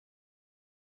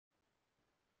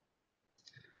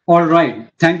All right.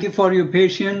 Thank you for your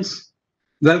patience.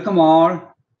 Welcome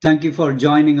all. Thank you for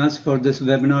joining us for this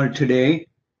webinar today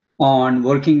on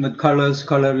working with colors,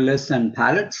 color lists, and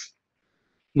palettes.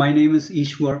 My name is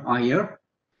Ishwar Iyer.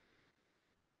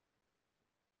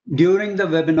 During the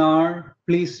webinar,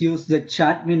 please use the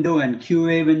chat window and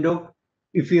QA window.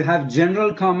 If you have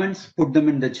general comments, put them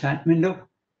in the chat window.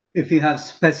 If you have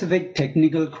specific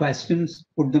technical questions,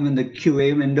 put them in the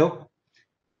QA window.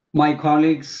 My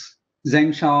colleagues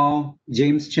Zheng Shao,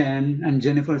 James Chen, and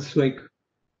Jennifer Swick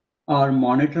are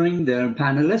monitoring their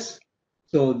panelists,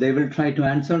 so they will try to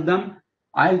answer them.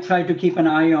 I'll try to keep an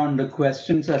eye on the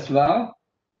questions as well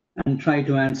and try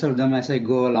to answer them as I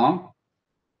go along.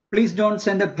 Please don't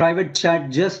send a private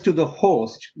chat just to the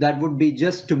host. That would be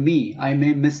just to me. I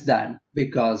may miss that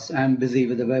because I'm busy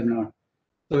with the webinar.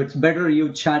 So it's better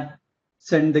you chat,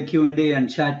 send the Q&A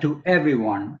and chat to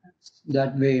everyone.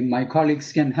 That way my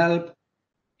colleagues can help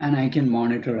and I can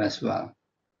monitor as well.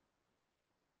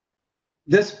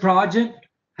 This project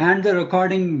and the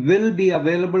recording will be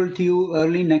available to you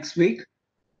early next week.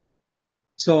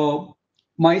 So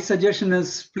my suggestion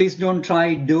is please don't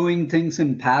try doing things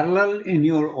in parallel in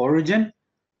your origin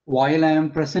while I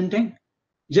am presenting.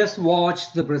 Just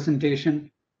watch the presentation,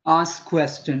 ask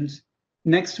questions.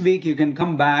 Next week, you can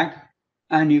come back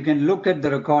and you can look at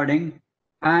the recording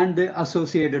and the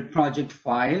associated project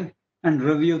file and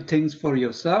review things for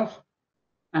yourself.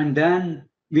 And then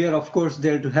we are, of course,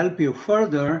 there to help you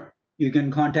further. You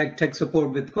can contact tech support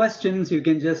with questions. You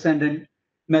can just send a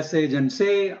message and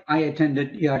say, I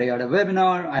attended yada yada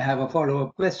webinar. I have a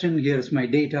follow-up question. Here's my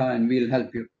data, and we'll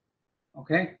help you.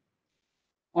 Okay.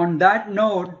 On that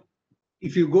note,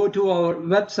 if you go to our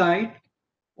website,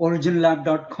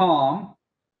 OriginLab.com,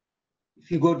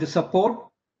 if you go to support,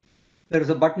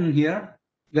 there's a button here,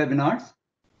 webinars.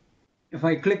 If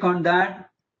I click on that,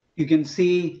 you can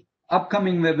see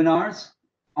upcoming webinars.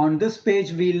 On this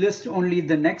page, we list only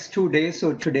the next 2 days,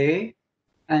 so today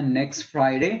and next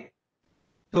Friday.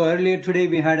 So earlier today,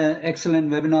 we had an excellent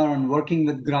webinar on working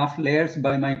with graph layers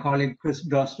by my colleague, Chris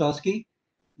Drostowski.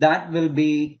 That will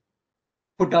be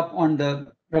put up on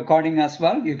the recording as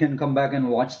well. You can come back and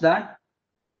watch that.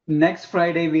 Next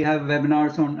Friday, we have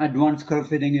webinars on advanced curve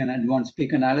fitting and advanced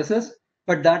peak analysis,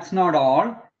 but that's not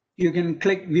all. You can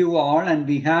click view all and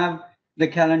we have the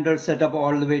calendar set up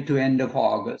all the way to end of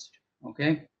August,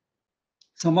 okay?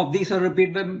 Some of these are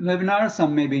repeat webinars,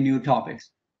 some may be new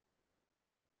topics.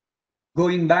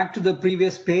 Going back to the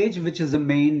previous page, which is the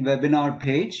main webinar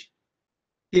page,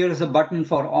 here is a button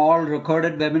for all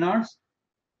recorded webinars.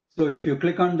 So if you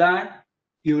click on that,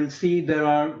 you will see there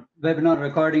are webinar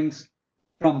recordings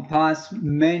from past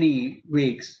many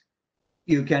weeks.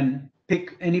 You can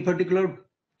pick any particular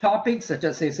topic, such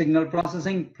as say signal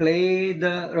processing, play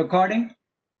the recording,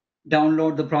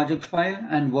 download the project file,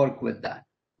 and work with that.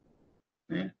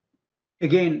 Okay.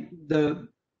 Again, the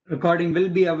recording will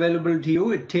be available to you.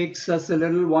 It takes us a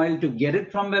little while to get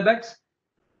it from WebEx.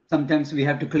 Sometimes we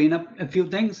have to clean up a few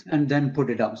things and then put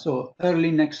it up. So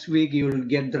early next week, you will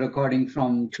get the recording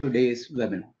from today's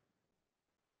webinar.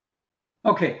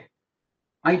 Okay,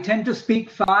 I tend to speak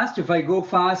fast. If I go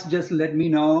fast, just let me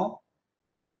know.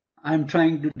 I'm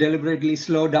trying to deliberately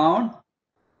slow down.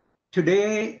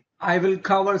 Today, I will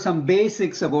cover some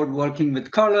basics about working with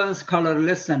colors, color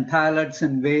lists, and palettes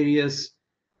in various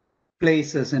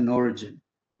places in Origin.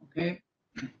 Okay.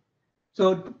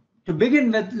 So to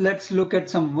begin with, let's look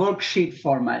at some worksheet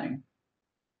formatting.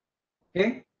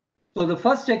 Okay. So the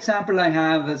first example I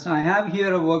have is I have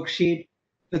here a worksheet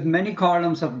with many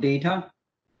columns of data,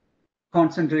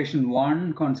 concentration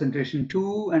 1, concentration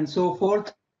 2, and so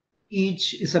forth.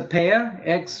 Each is a pair,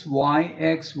 X, Y,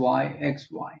 X, Y, X,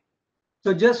 Y.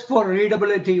 So just for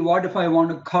readability, what if I want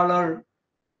to color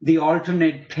the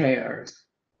alternate pairs?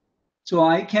 So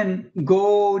I can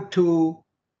go to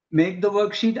make the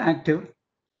worksheet active,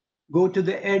 go to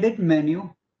the edit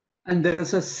menu, and there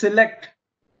is a select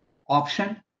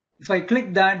option. If I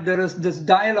click that, there is this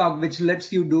dialog which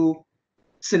lets you do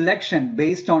selection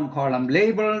based on column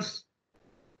labels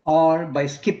or by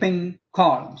skipping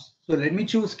columns. So let me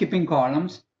choose skipping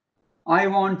columns. I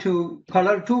want to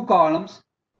color 2 columns,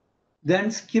 then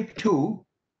skip 2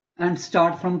 and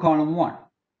start from column 1.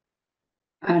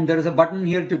 And there is a button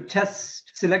here to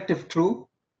test select if true.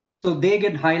 So they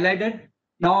get highlighted.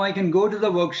 Now I can go to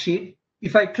the worksheet.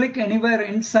 If I click anywhere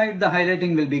inside, the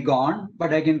highlighting will be gone,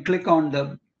 but I can click on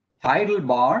the title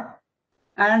bar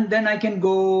and then I can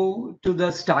go to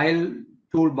the style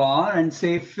toolbar and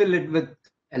say fill it with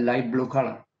a light blue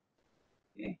color.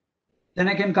 Okay. Then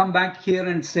I can come back here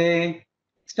and say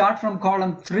start from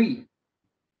column 3.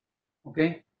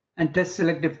 Okay. and test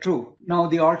select if true. Now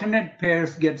the alternate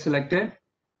pairs get selected.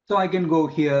 So I can go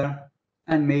here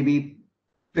and maybe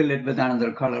fill it with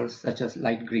another color such as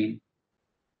light green.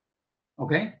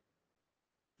 Okay.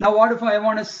 Now what if I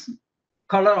want to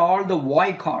color all the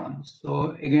Y columns?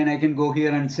 So again, I can go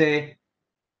here and say,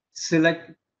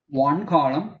 select one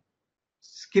column,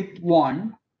 skip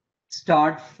one,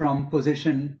 start from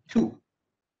position 2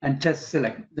 and test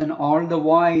select. Then all the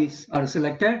Y's are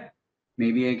selected.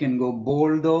 Maybe I can go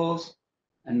bold those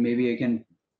and maybe I can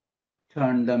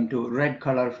turn them to red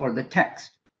color for the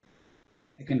text.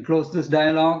 I can close this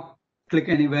dialog, click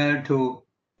anywhere to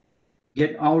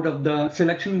get out of the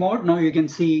selection mode. Now you can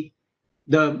see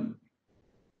the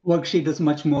worksheet is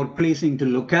much more pleasing to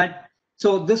look at.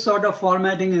 So this sort of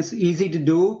formatting is easy to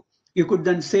do. You could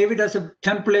then save it as a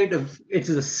template if it's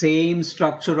the same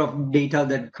structure of data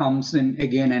that comes in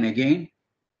again and again.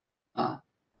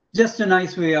 Just a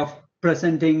nice way of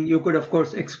presenting. You could, of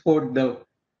course, export the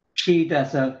sheet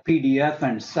as a PDF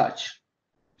and such.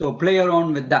 So play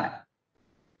around with that.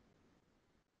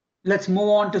 Let's move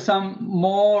on to some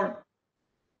more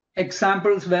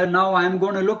examples where now I'm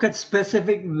going to look at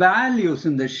specific values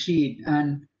in the sheet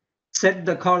and set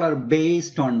the color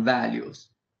based on values.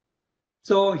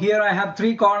 So here I have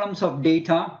 3 columns of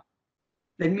data.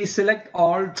 Let me select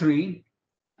all 3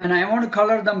 and I want to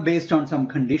color them based on some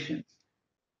conditions.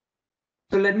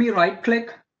 So let me right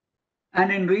click,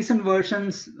 and in recent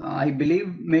versions, I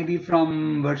believe maybe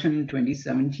from version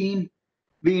 2017,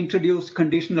 we introduced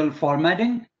conditional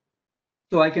formatting.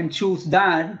 So I can choose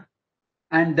that.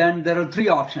 And then there are 3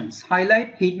 options: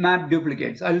 highlight, heat map,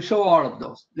 duplicates. I'll show all of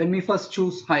those. Let me first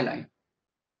choose highlight.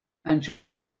 And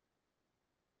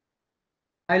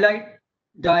highlight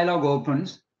dialog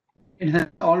opens. It has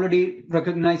already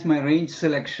recognized my range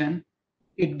selection.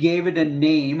 It gave it a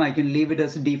name. I can leave it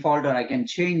as default or I can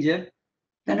change it.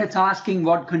 Then it's asking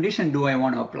what condition do I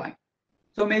want to apply.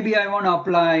 So maybe I want to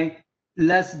apply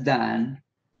less than,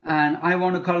 and I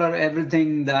want to color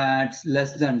everything that's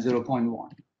less than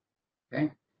 0.1. Okay,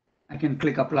 I can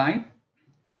click apply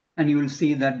and you will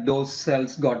see that those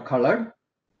cells got colored.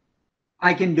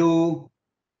 I can do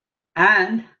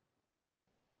and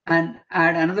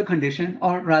add another condition,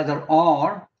 or rather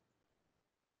or,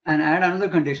 and add another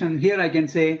condition. Here I can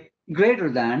say greater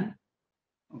than,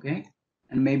 okay,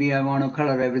 and maybe I want to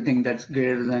color everything that's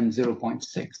greater than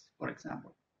 0.6, for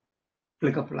example.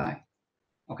 Click apply.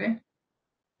 Okay.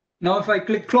 Now if I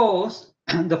click close,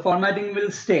 the formatting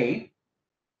will stay,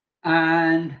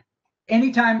 and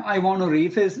anytime I want to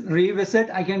revisit,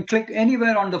 I can click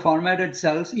anywhere on the formatted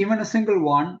cells, even a single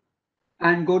one,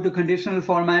 and go to conditional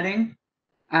formatting,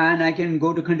 and I can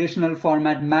go to conditional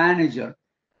format manager.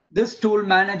 This tool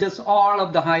manages all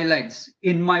of the highlights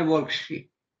in my worksheet.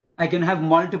 I can have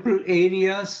multiple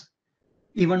areas,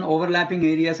 even overlapping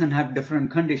areas, and have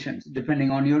different conditions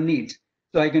depending on your needs.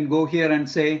 So I can go here and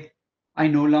say, I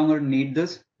no longer need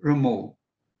this, remove.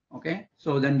 Okay,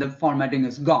 so then the formatting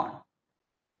is gone.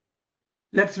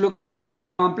 Let's look at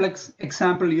a complex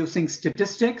example using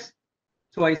statistics.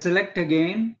 So I select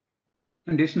again,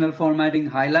 conditional formatting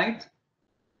highlight,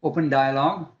 open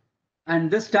dialog.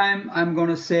 And this time I'm going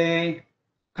to say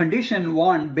condition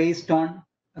 1 based on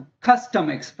a custom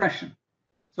expression.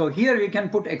 So here you can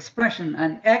put expression,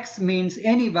 and X means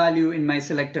any value in my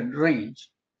selected range.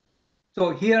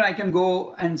 So here I can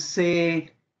go and say,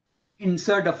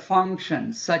 insert a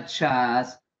function such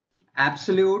as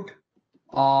absolute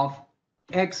of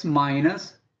X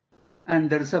minus, and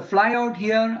there's a flyout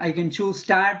here. I can choose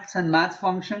stats and math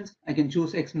functions. I can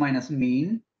choose X minus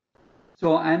mean.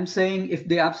 So I'm saying if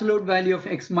the absolute value of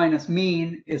X minus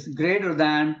mean is greater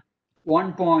than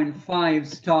 1.5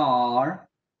 star,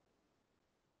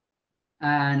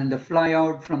 and the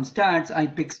flyout from stats, I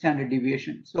pick standard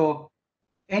deviation. So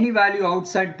any value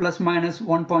outside plus minus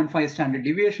 1.5 standard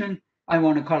deviation, I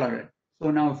want to color it. So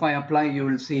now if I apply, you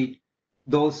will see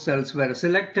those cells were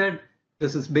selected.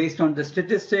 This is based on the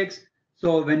statistics.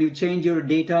 So when you change your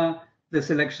data, the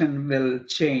selection will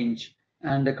change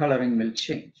and the coloring will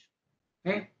change.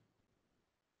 Okay.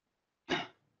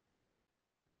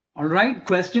 All right,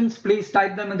 questions, please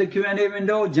type them in the Q&A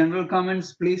window. General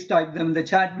comments, please type them in the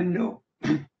chat window.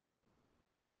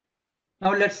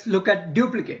 Now let's look at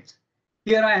duplicates.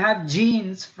 Here I have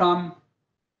genes from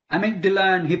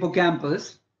amygdala and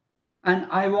hippocampus, and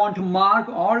I want to mark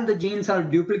all the genes are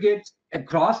duplicates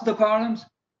across the columns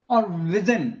or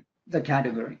within the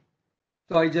category.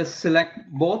 So I just select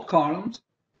both columns,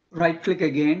 right click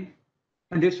again,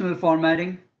 conditional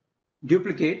formatting,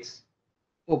 duplicates,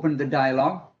 open the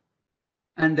dialog,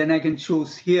 and then I can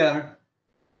choose here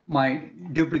my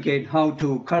duplicate, how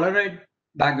to color it.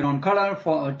 background color,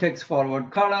 for text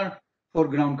forward color,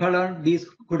 foreground color. These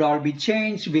could all be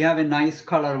changed. We have a nice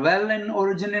color well in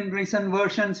Origin in recent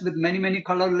versions with many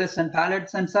color lists and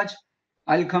palettes and such.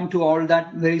 I'll come to all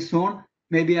that very soon.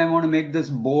 Maybe I want to make this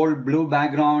bold blue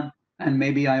background, and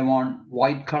maybe I want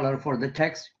white color for the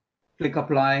text. Click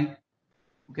apply.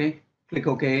 Okay, click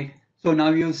OK. So now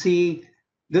you see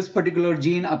this particular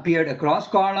gene appeared across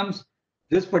columns.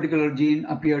 This particular gene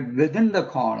appeared within the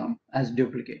column as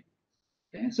duplicate.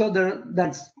 Okay, so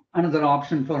that's another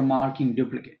option for marking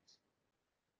duplicates.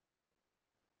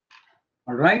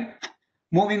 All right,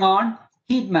 moving on,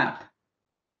 heat map.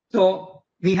 So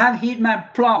we have heat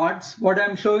map plots. What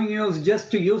I'm showing you is just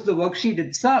to use the worksheet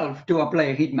itself to apply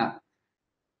a heat map.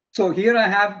 So here I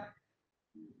have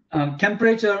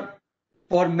temperature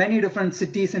for many different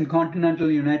cities in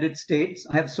continental United States.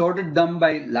 I have sorted them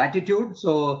by latitude.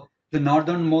 So the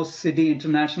northernmost city,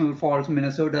 International Falls,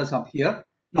 Minnesota, is up here,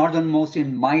 northernmost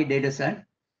in my data set.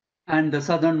 And the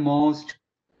southernmost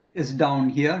is down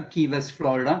here, Key West,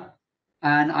 Florida.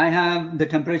 And I have the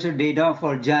temperature data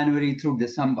for January through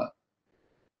December.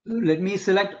 So let me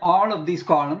select all of these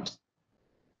columns,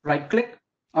 right click,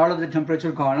 all of the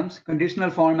temperature columns, conditional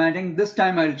formatting. This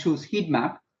time I'll choose heat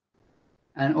map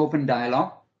and open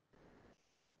dialog.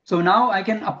 So now I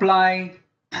can apply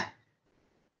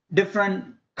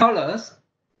different colors,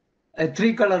 a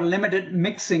 3-color limited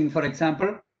mixing, for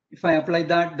example. If I apply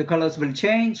that, the colors will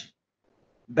change.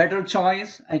 Better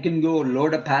choice, I can go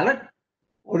load a palette.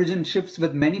 Origin ships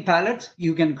with many palettes.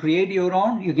 You can create your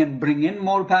own. You can bring in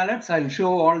more palettes. I'll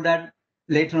show all that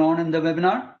later on in the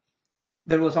webinar.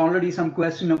 There was already some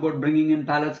question about bringing in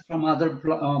palettes from other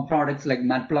products like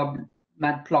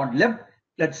Matplotlib.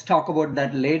 Let's talk about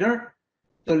that later.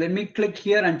 So let me click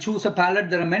here and choose a palette.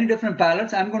 There are many different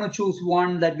palettes. I'm going to choose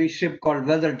one that we ship called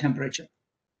weather temperature.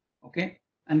 Okay,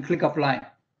 and click apply.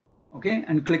 Okay,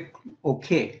 and click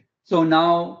OK. So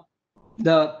now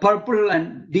the purple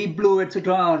and deep blue,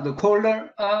 etc., are the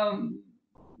colder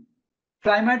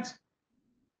climates,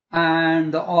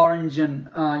 and the orange and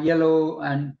yellow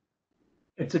and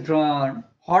etc. are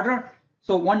hotter.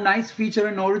 So one nice feature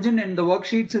in Origin in the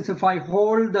worksheets is if I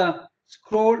hold the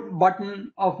scroll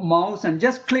button of mouse and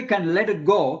just click and let it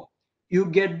go, you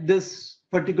get this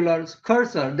particular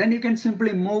cursor. Then you can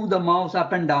simply move the mouse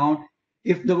up and down.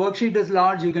 If the worksheet is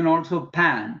large, you can also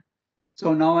pan.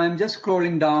 So now I'm just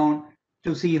scrolling down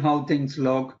to see how things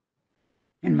look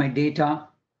in my data,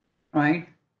 right?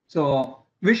 So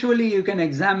visually, you can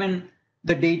examine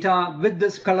the data with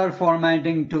this color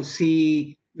formatting to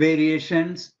see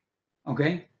variations.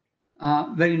 Okay,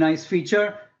 very nice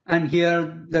feature. And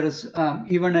here there is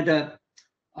even at a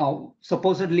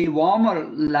supposedly warmer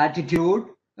latitude,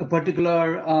 a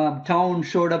particular town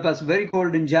showed up as very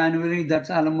cold in January. That's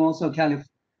Alamosa,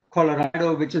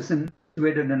 Colorado, which is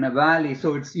situated in a valley,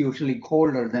 so it's usually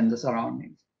colder than the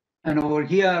surroundings. And over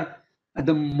here at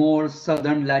the more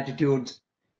southern latitudes,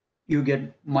 you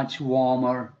get much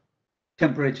warmer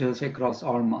temperatures across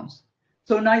all months.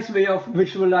 So nice way of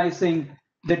visualizing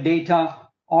the data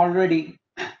already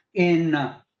in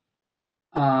a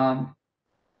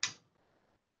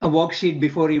worksheet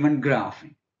before even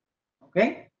graphing.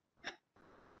 Okay.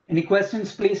 Any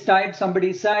questions? Please type.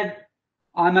 Somebody said,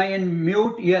 am I in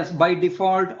mute? Yes, by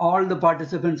default, all the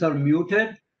participants are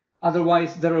muted.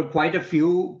 Otherwise, there are quite a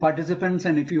few participants,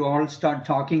 and if you all start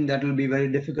talking, that will be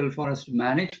very difficult for us to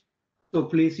manage. So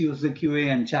please use the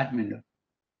QA and chat window.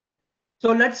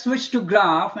 So let's switch to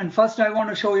graph. And first, I want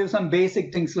to show you some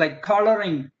basic things like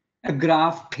coloring a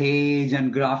graph page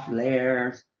and graph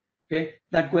layers. Okay,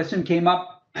 that question came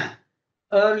up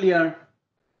earlier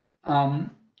in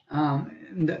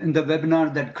the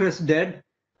webinar that Chris did.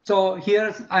 So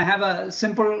here I have a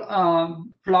simple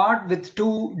plot with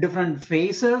two different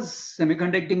phases,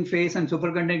 semiconducting phase and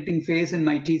superconducting phase in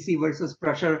my TC versus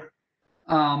pressure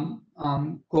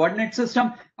coordinate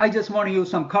system. I just want to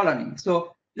use some coloring.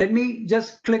 So let me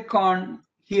just click on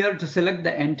here to select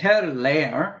the entire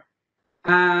layer.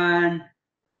 And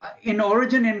in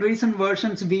Origin, in recent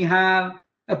versions, we have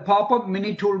a pop-up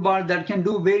mini toolbar that can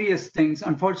do various things.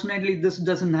 Unfortunately, this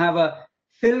doesn't have a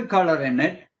fill color in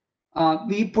it.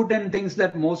 We put in things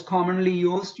that most commonly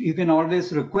used. You can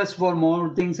always request for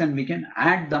more things and we can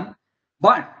add them.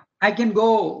 But I can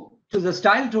go to the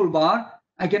style toolbar.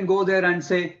 I can go there and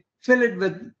say, fill it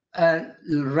with a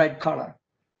red color.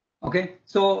 Okay,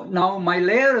 so now my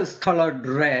layer is colored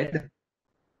red.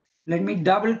 Let me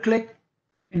double click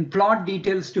in plot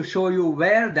details to show you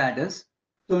where that is.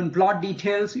 So in plot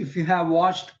details, if you have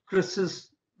watched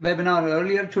Chris's webinar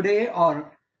earlier today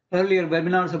or earlier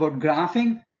webinars about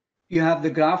graphing, you have the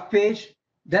graph page,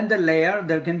 then the layer.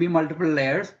 There can be multiple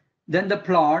layers. then the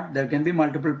plot, there can be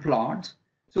multiple plots.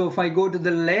 So if I go to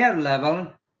the layer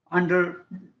level, under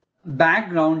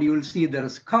background, you will see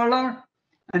there's color.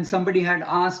 And somebody had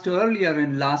asked earlier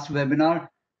in last webinar,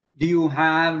 do you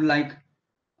have like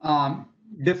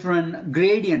different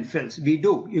gradient fills? We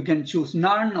do. You can choose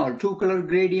none or 2-color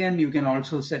gradient. You can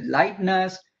also set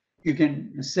lightness. You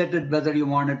can set it whether you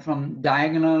want it from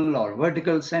diagonal or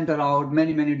vertical, center out,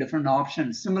 many, many different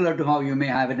options, similar to how you may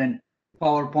have it in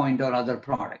PowerPoint or other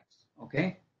products,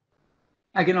 okay?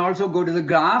 I can also go to the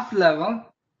graph level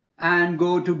and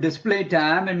go to display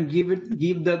tab and give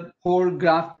the whole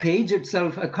graph page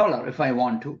itself a color if I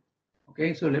want to.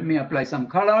 Okay, so let me apply some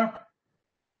color.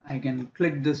 I can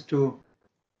click this to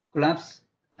collapse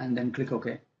and then click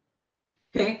OK.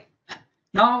 Okay,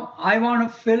 now I want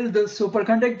to fill the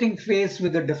superconducting face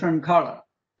with a different color.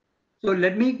 So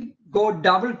let me go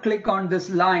double click on this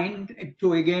line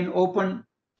to again open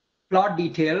plot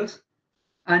details.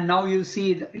 And now you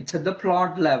see it's at the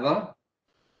plot level.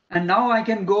 And now I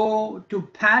can go to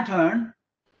pattern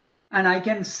and I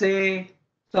can say,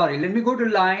 sorry, let me go to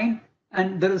line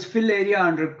and there is fill area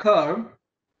under curve.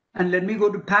 And let me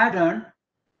go to pattern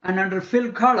and under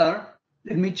fill color,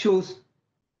 let me choose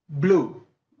blue.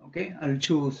 Okay, I'll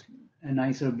choose a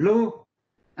nicer blue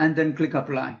and then click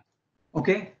apply.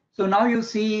 Okay, so now you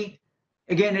see,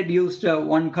 again, it used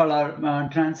one color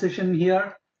transition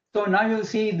here. So now you'll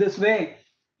see this way,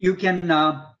 you can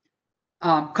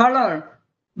color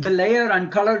the layer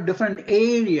and color different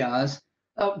areas.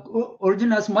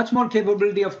 Origin has much more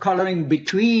capability of coloring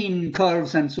between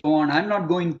curves and so on. I'm not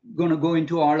going to go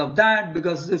into all of that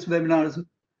because this webinar is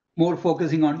more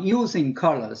focusing on using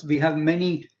colors. We have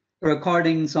many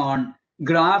recordings on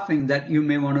graphing that you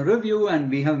may want to review, and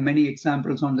we have many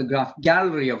examples on the graph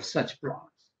gallery of such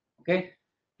plots. Okay,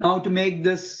 now to make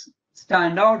this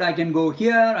stand out, I can go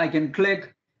here, I can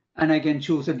click, and I can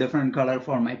choose a different color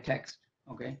for my text.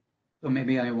 Okay, so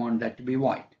maybe I want that to be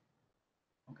white.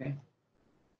 Okay.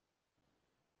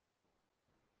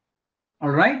 All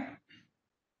right.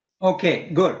 Okay,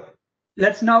 good.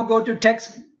 Let's now go to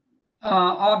text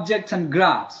objects and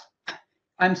graphs.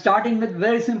 I'm starting with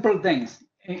very simple things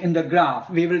in the graph.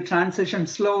 We will transition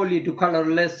slowly to color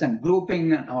lists and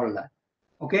grouping and all that.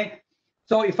 Okay.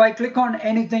 So if I click on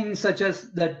anything such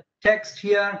as the text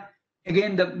here,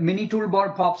 again, the mini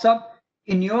toolbar pops up.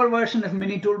 In your version, if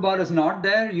mini toolbar is not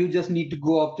there, you just need to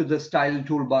go up to the style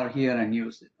toolbar here and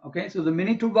use it. Okay, so the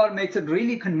mini toolbar makes it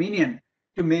really convenient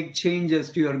to make changes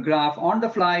to your graph on the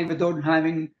fly without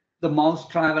having the mouse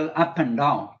travel up and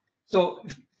down. So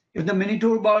if the mini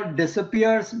toolbar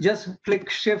disappears, just click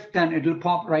shift and it'll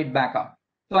pop right back up.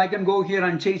 So I can go here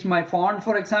and change my font,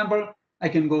 for example. I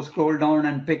can go scroll down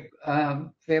and pick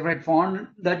favorite font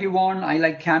that you want. I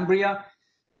like Cambria.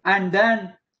 And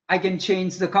then I can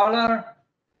change the color.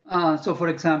 So for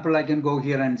example, I can go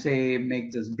here and say,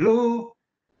 make this blue.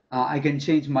 I can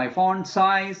change my font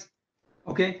size.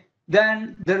 Okay.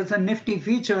 Then there is a nifty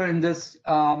feature in this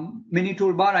mini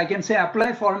toolbar. I can say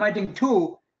apply formatting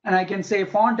to, and I can say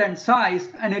font and size,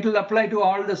 and it will apply to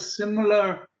all the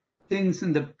similar things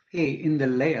in the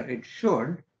layer. It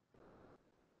should.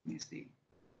 Let me see.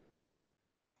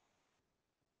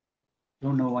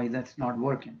 Don't know why that's not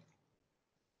working.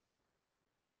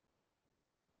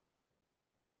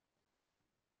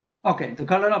 Okay, the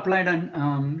color applied,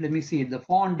 and let me see. The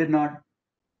font did not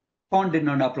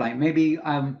apply. Maybe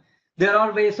there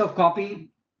are ways of copy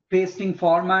pasting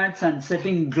formats and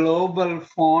setting global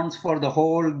fonts for the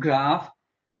whole graph.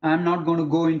 I'm not going to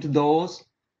go into those.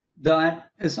 That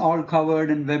is all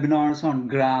covered in webinars on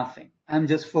graphing. I'm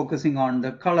just focusing on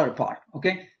the color part.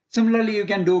 Okay. Similarly, you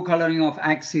can do coloring of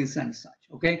axes and such.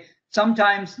 Okay.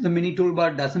 Sometimes the mini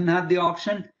toolbar doesn't have the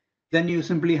option. Then you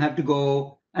simply have to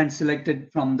go and select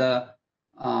it from the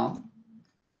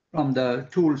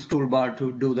tools toolbar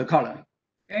to do the coloring.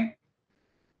 Okay.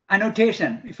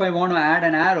 Annotation. If I want to add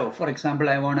an arrow, for example,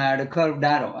 I want to add a curved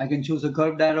arrow. I can choose a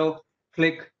curved arrow,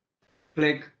 click,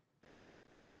 click,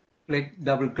 click,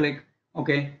 double click.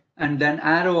 Okay. And then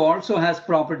arrow also has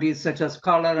properties such as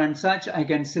color and such. I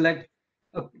can select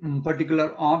a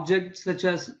particular object such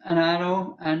as an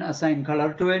arrow and assign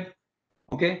color to it.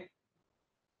 Okay.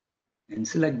 And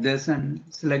select this and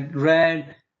select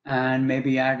red and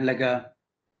maybe add like a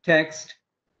text.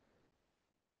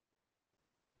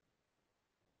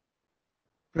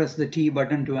 Press the T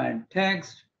button to add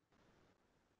text.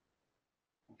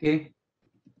 Okay.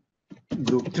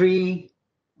 Group 3.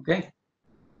 Okay.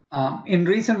 In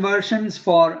recent versions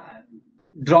for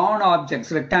drawn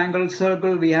objects, rectangle,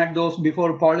 circle, we had those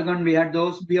before. Polygon, we had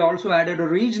those. We also added a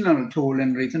regional tool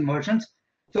in recent versions.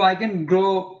 So I can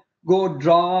go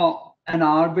draw an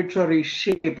arbitrary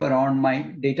shape around my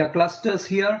data clusters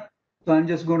here. So I'm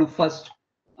just going to first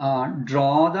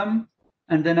draw them,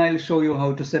 and then I'll show you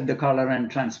how to set the color and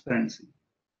transparency.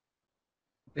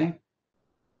 Okay,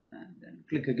 and then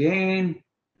click again,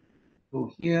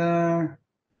 go here.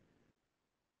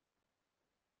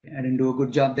 I didn't do a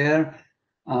good job there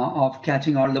of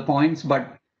catching all the points,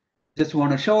 but just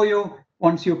want to show you,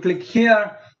 once you click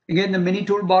here, again, the mini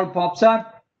toolbar pops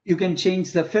up. You can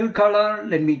change the fill color.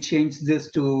 Let me change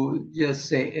this to just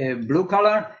say a blue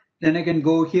color. Then I can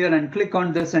go here and click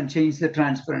on this and change the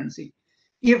transparency.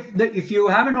 If you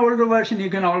have an older version,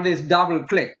 you can always double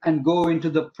click and go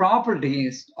into the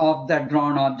properties of that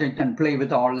drawn object and play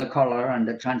with all the color and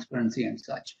the transparency and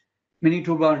such. Mini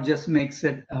toolbar just makes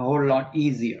it a whole lot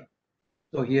easier.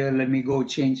 So here, let me go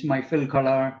change my fill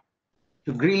color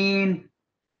to green.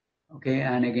 Okay,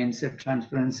 and again, set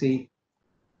transparency.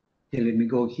 Okay, let me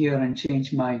go here and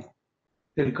change my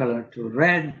fill color to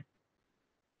red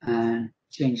and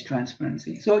change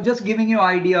transparency. So just giving you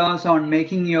ideas on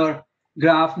making your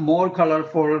graph more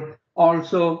colorful,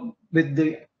 also with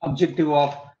the objective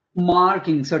of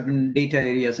marking certain data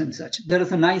areas and such. There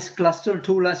is a nice cluster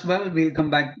tool as well. We'll come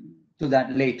back to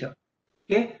that later.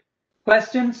 Okay,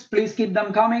 questions, please keep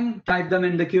them coming. Type them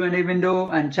in the Q&A window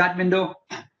and chat window.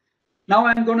 Now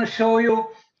I'm going to show you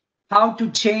how to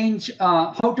change,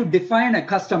 how to define a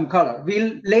custom color.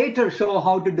 We'll later show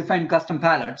how to define custom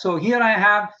palette. So here I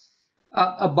have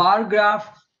a bar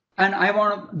graph, and I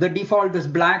want the default is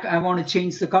black. I want to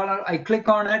change the color. I click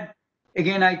on it.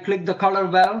 Again, I click the color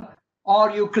well,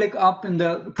 or you click up in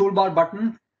the toolbar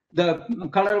button. The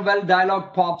color well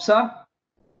dialog pops up,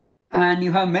 and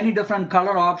you have many different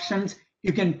color options.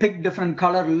 You can pick different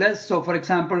color lists. So for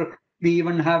example, we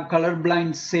even have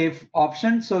colorblind safe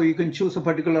option. So you can choose a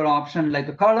particular option like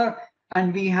a color,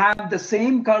 and we have the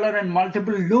same color and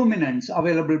multiple luminance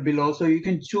available below. So you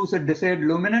can choose a desired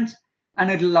luminance and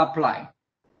it'll apply.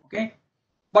 Okay.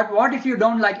 But what if you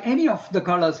don't like any of the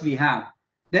colors we have?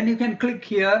 Then you can click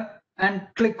here and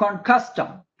click on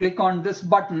custom. Click on this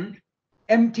button,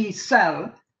 empty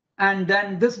cell, and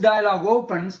then this dialog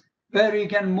opens where you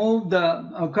can move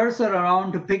the cursor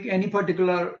around to pick any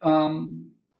particular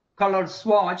color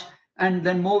swatch, and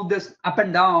then move this up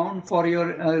and down for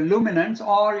your luminance.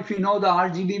 Or if you know the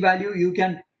RGB value, you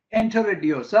can enter it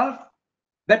yourself.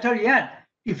 Better yet,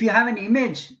 if you have an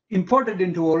image imported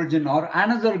into Origin or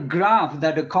another graph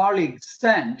that a colleague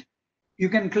sent, you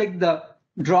can click the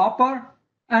dropper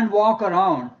and walk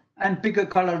around and pick a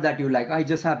color that you like. I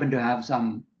just happen to have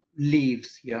some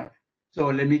leaves here. So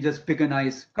let me just pick a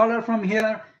nice color from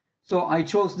here. So I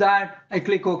chose that. I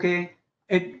click OK.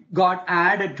 It got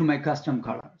added to my custom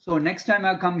color. So next time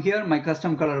I come here, my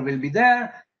custom color will be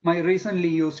there. My recently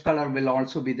used color will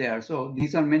also be there. So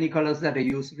these are many colors that I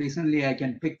used recently. I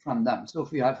can pick from them. So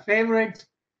if you have favorites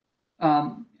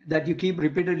that you keep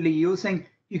repeatedly using,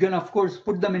 you can of course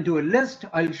put them into a list.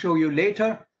 I'll show you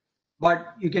later,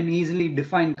 but you can easily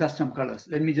define custom colors.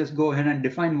 Let me just go ahead and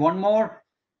define one more.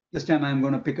 This time I'm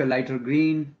going to pick a lighter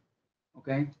green.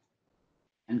 Okay,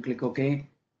 and click OK.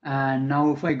 And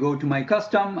now if I go to my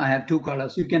custom, I have two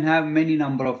colors. You can have many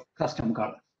number of custom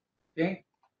colors. Okay.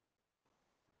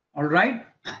 All right.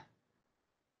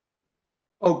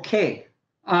 Okay.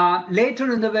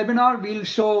 Later in the webinar, we'll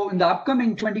show in the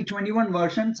upcoming 2021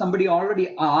 version, somebody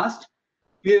already asked,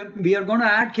 we are going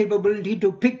to add capability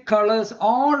to pick colors,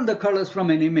 all the colors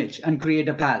from an image, and create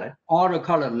a palette or a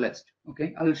color list.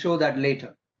 Okay. I'll show that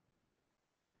later.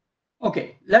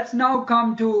 Okay, let's now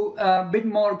come to a bit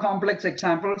more complex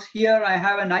examples. Here I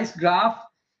have a nice graph,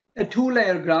 a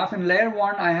two-layer graph. In layer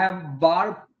one, I have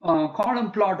bar column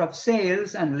plot of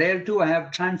sales, and layer two, I have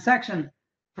transaction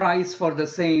price for the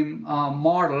same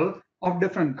model of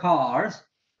different cars.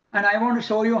 And I want to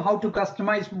show you how to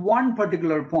customize one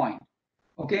particular point.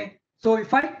 Okay, so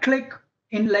if I click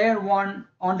in layer one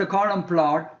on the column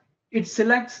plot, it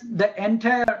selects the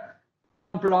entire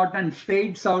plot and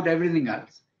fades out everything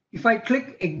else. If I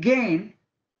click again,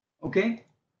 okay,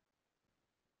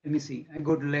 let me see, I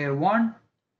go to layer one,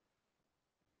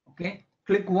 okay,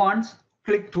 click once,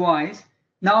 click twice.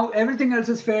 Now everything else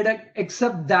is faded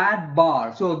except that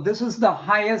bar. So this is the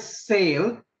highest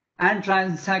sale and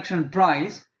transaction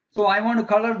price. So I want to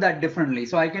color that differently.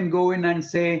 So I can go in and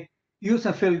say, use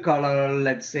a fill color,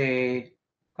 let's say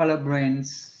color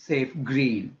brains safe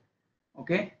green,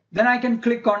 okay. Then I can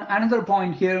click on another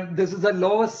point here. This is the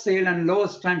lowest sale and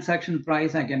lowest transaction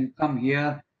price. I can come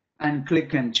here and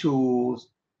click and choose,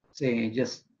 say,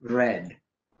 just red.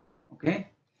 Okay.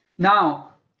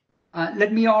 Now,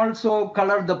 let me also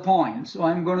color the point. So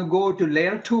I'm going to go to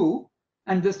layer two,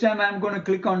 and this time I'm going to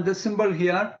click on this symbol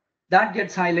here. that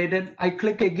gets highlighted. I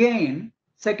click again,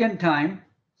 second time,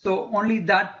 so only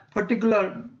that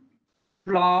particular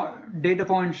plot data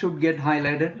point should get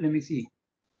highlighted. Let me see.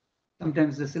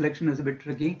 Sometimes the selection is a bit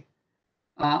tricky.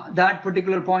 That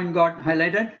particular point got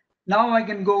highlighted. Now I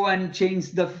can go and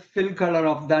change the fill color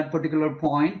of that particular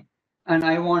point, and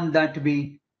I want that to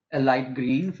be a light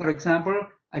green, for example.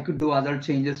 I could do other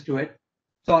changes to it.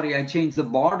 Sorry, I changed the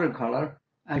border color.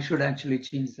 I should actually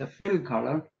change the fill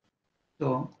color.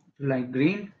 So to light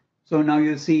green. So now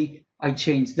you see I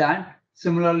changed that.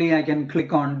 Similarly, I can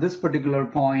click on this particular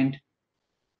point,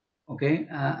 okay,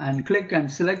 and click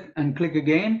and select and click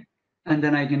again, and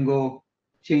then I can go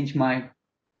change my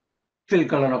fill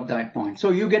color of that point.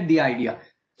 So you get the idea.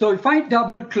 So if I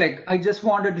double click, I just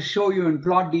wanted to show you in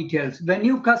plot details. When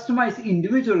you customize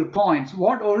individual points,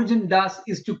 what Origin does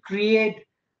is to create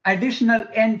additional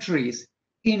entries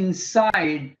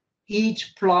inside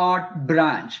each plot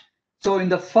branch. So in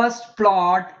the first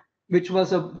plot, which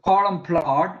was a column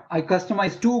plot, I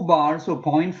customized 2 bars, so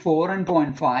 0.4 and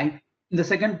 0.5. In the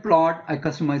second plot, I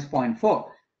customized 0.4.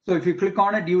 So if you click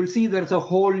on it, you will see there's a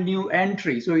whole new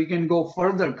entry. So you can go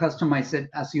further, customize it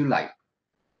as you like.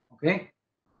 Okay.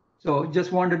 So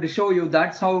just wanted to show you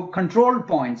that's how control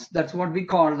points, that's what we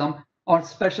call them, or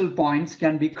special points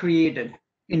can be created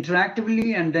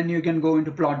interactively, and then you can go into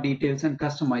plot details and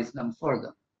customize them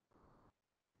further.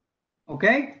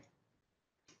 Okay.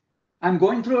 I'm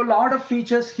going through a lot of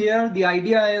features here. The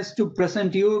idea is to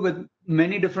present you with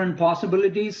many different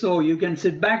possibilities, so you can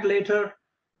sit back later,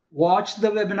 watch the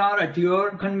webinar at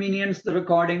your convenience, the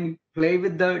recording, play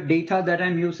with the data that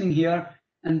I'm using here,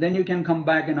 and then you can come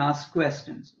back and ask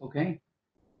questions, okay?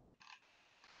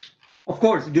 Of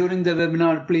course, during the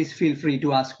webinar, please feel free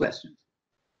to ask questions.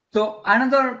 So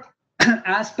another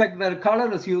aspect where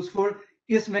color is useful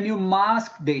is when you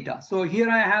mask data. So here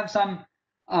I have some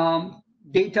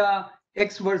data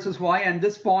X versus Y, and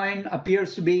this point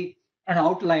appears to be an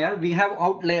outlier. We have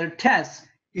outlier tests.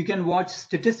 You can watch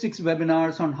statistics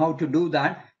webinars on how to do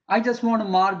that. I just want to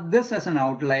mark this as an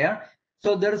outlier.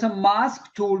 So there is a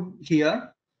mask tool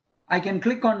here. I can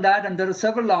click on that, and there are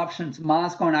several options: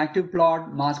 mask on active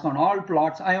plot, mask on all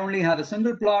plots. I only have a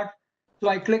single plot, so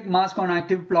I click mask on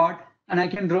active plot, and I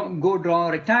can go draw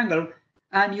a rectangle.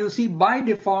 And you see by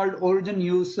default, Origin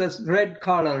uses red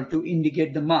color to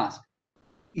indicate the mask.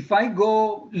 If I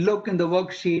go look in the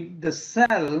worksheet, the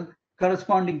cell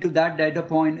corresponding to that data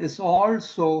point is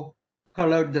also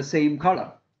colored the same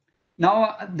color.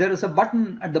 Now there is a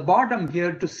button at the bottom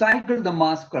here to cycle the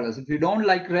mask colors. If you don't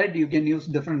like red, you can use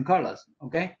different colors,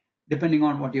 okay? Depending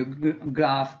on what your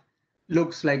graph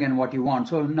looks like and what you want.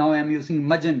 So now I'm using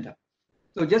magenta.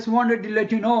 So just wanted to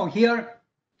let you know here,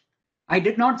 I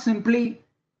did not simply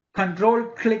control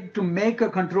click to make a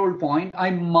control point. I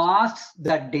masked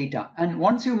that data. And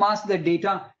once you mask that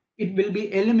data, it will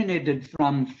be eliminated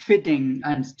from fitting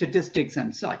and statistics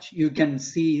and such. You can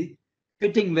see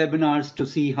fitting webinars to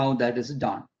see how that is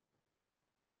done.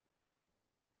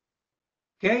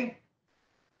 Okay,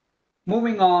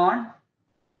 moving on.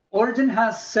 Origin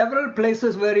has several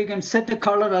places where you can set a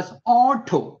color as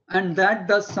auto, and that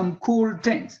does some cool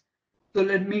things. So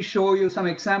let me show you some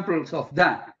examples of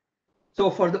that. So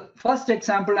for the first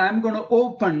example, I'm going to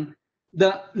open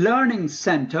the Learning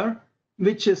Center,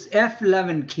 which is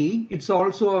F11 key. It's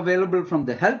also available from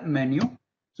the Help menu.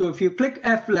 So if you click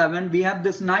F11, we have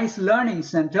this nice Learning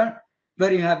Center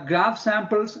where you have graph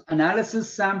samples,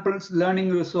 analysis samples,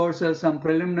 learning resources, some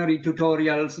preliminary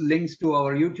tutorials, links to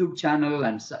our YouTube channel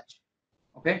and such.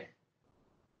 Okay.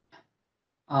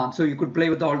 So you could play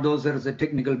with all those. There is a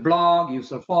technical blog,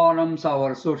 user forums,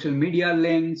 our social media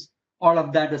links. All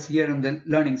of that is here in the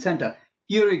Learning Center.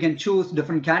 Here you can choose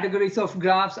different categories of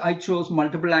graphs. I chose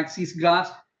multiple axes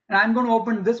graphs, and I'm going to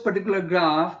open this particular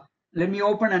graph. Let me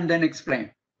open and then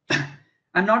explain.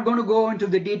 I'm not going to go into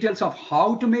the details of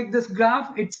how to make this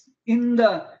graph. It's in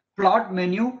the plot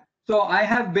menu. So I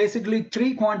have basically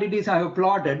 3 quantities I have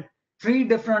plotted, 3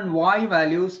 different Y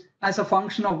values as a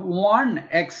function of one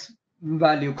X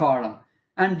value column.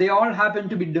 And they all happen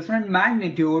to be different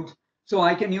magnitudes. So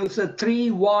I can use a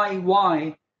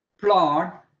 3YY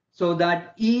plot so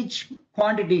that each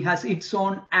quantity has its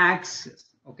own axis.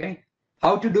 Okay.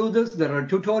 How to do this? There are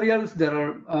tutorials, there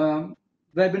are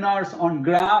webinars on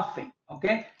graphing.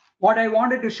 Okay. What I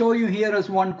wanted to show you here is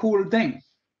one cool thing.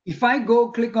 If I go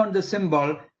click on the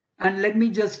symbol and let me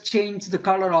just change the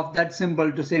color of that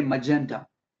symbol to say magenta,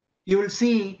 you will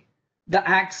see the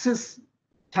axis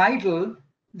title,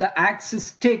 the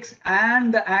axis ticks,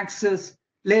 and the axis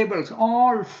labels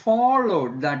all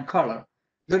followed that color.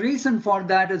 The reason for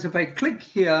that is if I click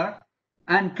here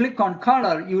and click on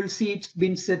color, you will see it's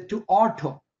been set to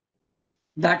auto.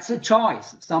 That's a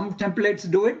choice. Some templates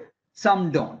do it,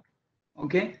 some don't.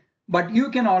 Okay, but you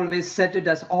can always set it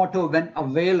as auto when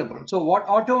available. So what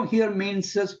auto here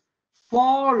means is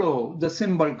follow the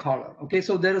symbol color. Okay,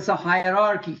 so there is a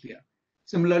hierarchy here.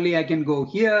 Similarly, I can go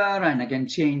here and I can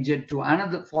change it to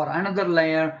another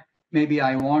layer. Maybe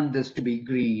I want this to be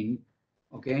green.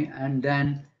 Okay, and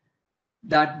then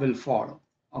that will follow.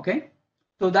 Okay,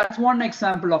 so that's one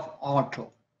example of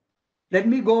auto. Let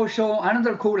me go show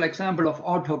another cool example of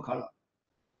auto color.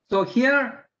 So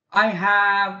here I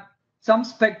have some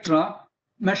spectra,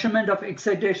 measurement of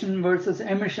excitation versus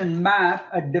emission map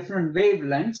at different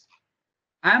wavelengths.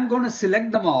 I'm going to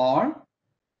select them all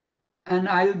and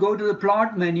I'll go to the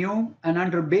plot menu, and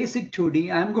under basic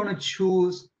 2D, I'm going to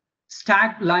choose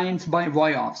stacked lines by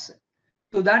Y offset.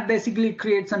 So that basically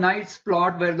creates a nice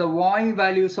plot where the Y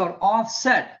values are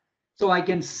offset, so I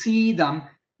can see them.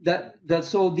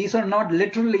 So these are not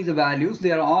literally the values,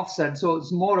 they are offset. So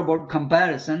it's more about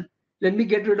comparison. Let me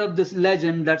get rid of this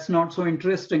legend. That's not so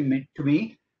interesting to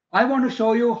me. I want to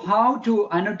show you how to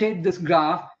annotate this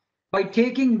graph by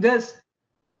taking this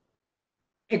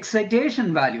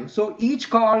excitation value. So each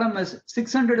column is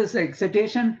 600 is the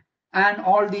excitation, and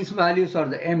all these values are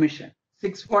the emission.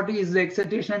 640 is the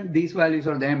excitation, these values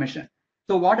are the emission.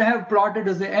 So what I have plotted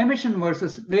is the emission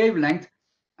versus wavelength,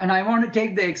 and I want to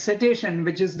take the excitation,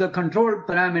 which is the control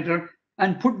parameter,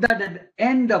 and put that at the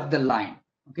end of the line.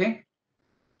 Okay.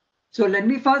 So let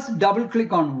me first double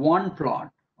click on one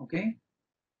plot. Okay.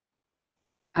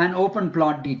 And open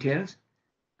plot details.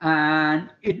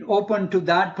 And it opened to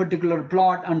that particular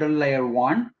plot under layer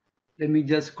 1. Let me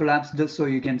just collapse this so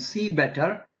you can see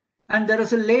better. And there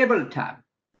is a label tab.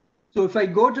 So if I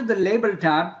go to the label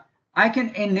tab, I can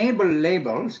enable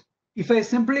labels. If I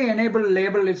simply enable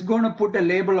label, it's going to put a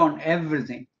label on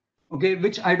everything, okay,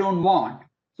 which I don't want.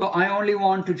 So I only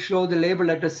want to show the label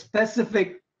at a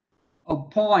specific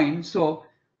point. So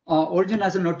Origin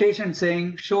has a notation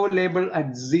saying show label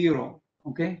at 0,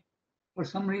 okay. For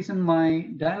some reason, my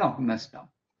dialog messed up.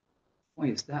 Why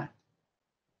is that?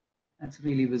 That's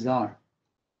really bizarre.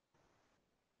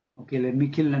 Okay, let me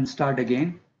kill and start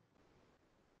again.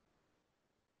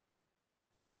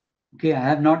 Okay, I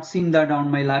have not seen that on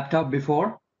my laptop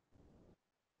before.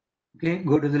 Okay,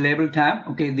 go to the label tab.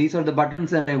 Okay, these are the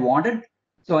buttons that I wanted.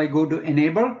 So I go to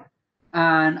enable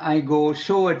and I go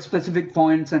show at specific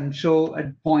points and show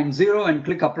at point 0 and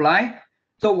click apply.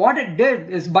 So what it did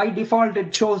is by default,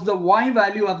 it chose the Y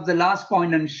value of the last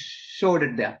point and showed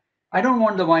it there. I don't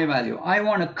want the Y value. I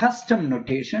want a custom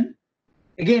notation.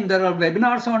 Again, there are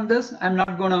webinars on this. I'm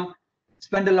not going to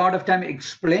spend a lot of time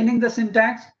explaining the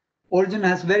syntax. Origin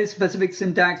has very specific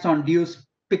syntax on do you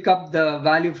pick up the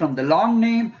value from the long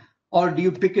name or do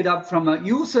you pick it up from a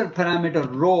user parameter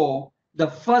row. The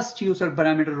first user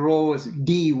parameter row is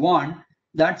D1.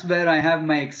 That's where I have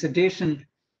my excitation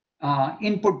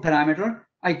input parameter.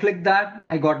 I click that,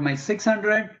 I got my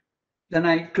 600. Then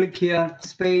I click here,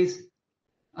 space,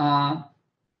 nanometer.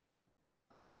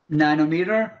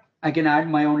 I can add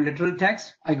my own literal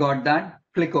text. I got that.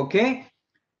 Click OK.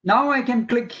 Now I can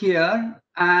click here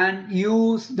and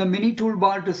use the mini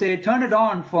toolbar to say turn it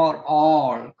on for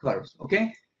all curves.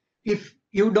 Okay. If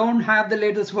you don't have the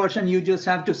latest version, you just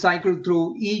have to cycle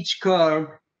through each curve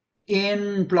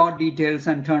in plot details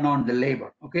and turn on the label.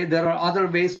 Okay. There are other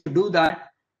ways to do that.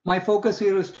 My focus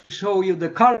here is to show you the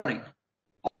coloring.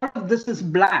 All of this is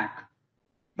black,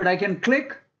 but I can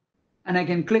click and I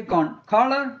can click on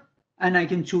color and I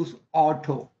can choose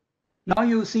auto. Now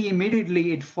you see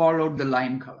immediately it followed the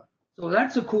line color. So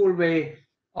that's a cool way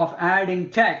of adding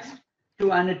text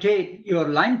to annotate your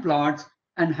line plots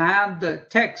and have the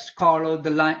text follow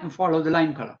the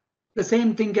line color. The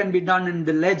same thing can be done in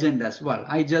the legend as well.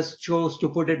 I just chose to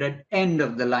put it at end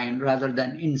of the line rather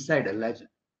than inside a legend.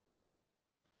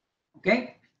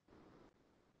 Okay.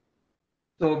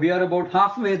 So we are about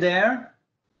halfway there.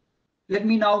 Let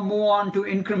me now move on to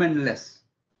increment lists.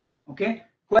 Okay.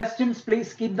 Questions,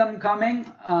 please keep them coming.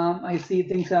 I see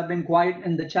things have been quiet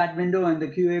in the chat window and the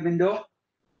QA window.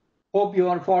 Hope you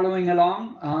are following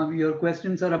along. Your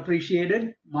questions are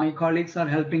appreciated. My colleagues are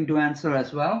helping to answer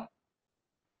as well.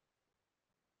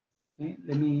 Okay,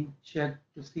 let me check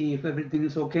to see if everything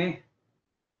is okay.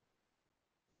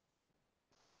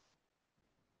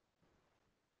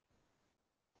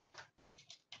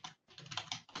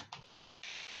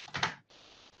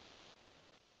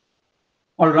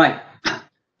 All right.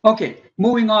 Okay,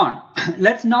 moving on.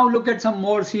 Let's now look at some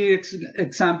more serious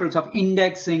examples of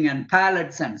indexing and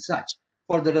palettes and such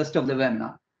for the rest of the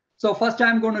webinar. So first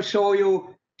I'm going to show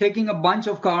you taking a bunch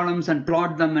of columns and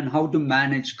plot them and how to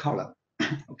manage color.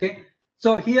 Okay,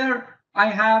 so here I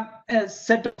have a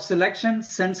set of selections,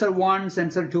 sensor 1,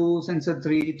 sensor 2, sensor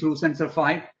 3 through sensor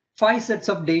 5, 5 sets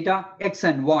of data, X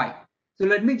and Y. So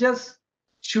let me just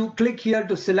click here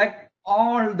to select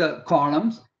all the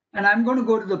columns, and I'm going to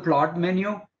go to the plot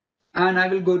menu, and I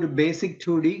will go to basic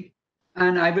 2D,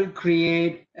 and I will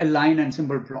create a line and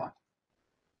symbol plot.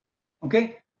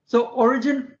 Okay, so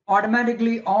Origin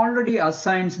automatically already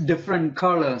assigns different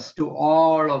colors to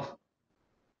all of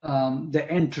the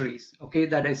entries, okay,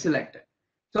 that I selected.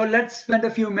 So let's spend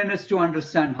a few minutes to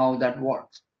understand how that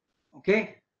works.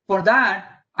 Okay, for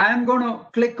that, I am going to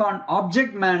click on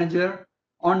Object Manager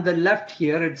on the left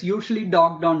here. It's usually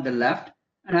docked on the left,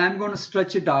 and I'm going to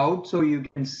stretch it out so you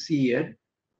can see it.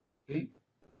 Okay.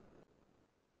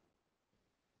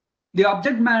 The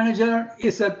Object Manager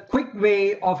is a quick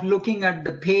way of looking at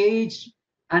the page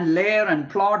and layer and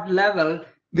plot level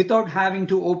without having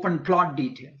to open plot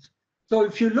details. So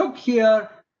if you look here,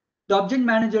 the Object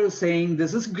Manager is saying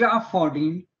this is graph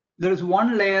 14. There is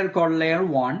one layer called layer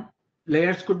 1.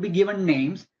 Layers could be given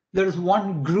names. There is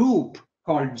one group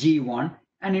called G1.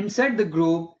 And inside the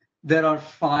group, there are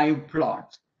 5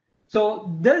 plots.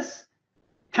 So this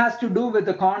has to do with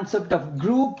the concept of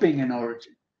grouping in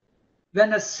Origin.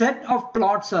 When a set of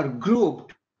plots are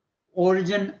grouped,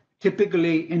 Origin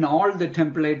typically in all the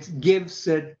templates gives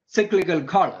it cyclical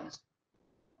colors.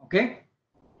 Okay.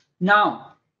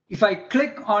 Now, if I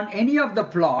click on any of the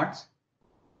plots,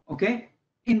 okay,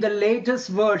 in the latest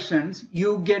versions,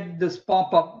 you get this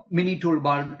pop-up mini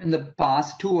toolbar. In the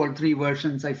past 2 or 3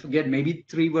 versions, I forget, maybe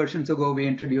 3 versions ago, we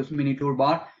introduced mini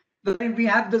toolbar. But we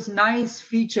have this nice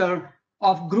feature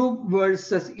of group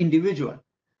versus individual.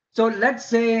 So let's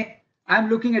say I'm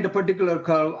looking at a particular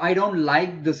curve. I don't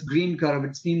like this green curve.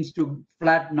 It seems to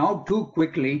flatten out too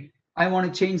quickly. I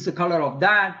want to change the color of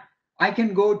that. I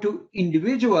can go to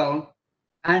individual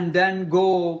and then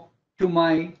go to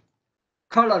my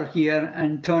color here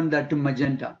and turn that to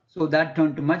magenta. So that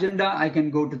turned to magenta. I can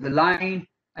go to the line.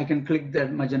 I can click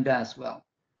that magenta as well.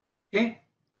 Okay.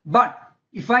 But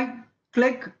if I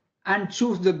click and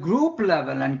choose the group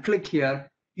level and click here,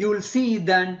 you will see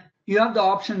then you have the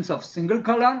options of single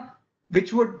color,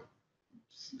 which would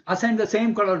assign the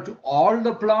same color to all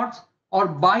the plots, or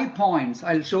by points.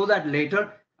 I'll show that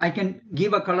later. I can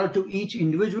give a color to each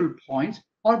individual points,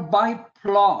 or by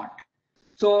plot.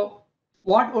 So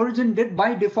what Origin did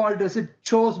by default is it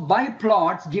chose by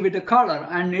plots, give it a color,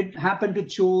 and it happened to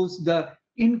choose the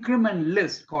increment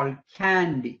list called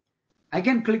candy. I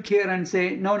can click here and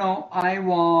say, no, I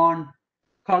want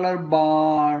color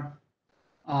bar,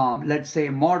 let's say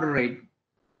moderate,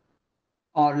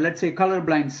 or let's say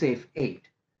colorblind safe 8.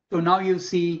 So now you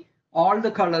see all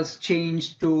the colors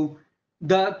changed to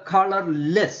the color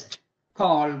list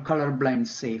called colorblind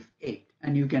safe 8.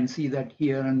 And you can see that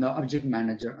here in the Object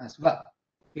Manager as well.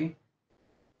 Okay.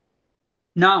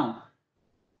 Now,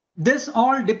 this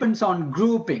all depends on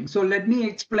grouping. So let me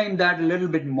explain that a little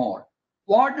bit more.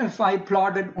 What if I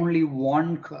plotted only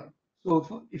one curve?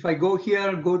 So if I go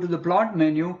here, go to the plot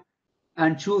menu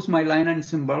and choose my line and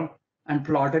symbol and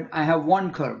plot it, I have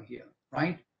one curve here,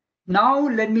 right? Now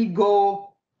let me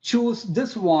go choose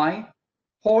this Y,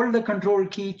 hold the control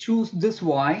key, choose this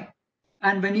Y.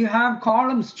 And when you have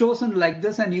columns chosen like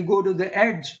this and you go to the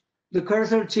edge, the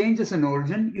cursor changes in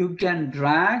Origin, you can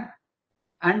drag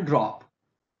and drop.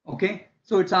 Okay,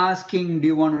 so it's asking, do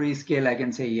you want to rescale? I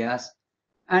can say yes.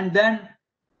 And then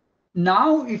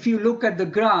now if you look at the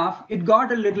graph, it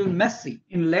got a little messy.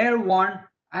 In layer 1,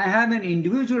 I have an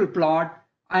individual plot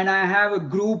and I have a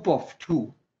group of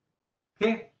 2.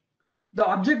 Okay, the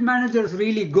Object Manager is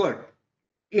really good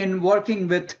in working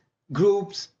with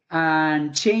groups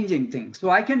and changing things. So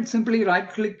I can simply right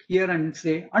click here and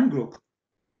say ungroup.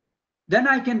 Then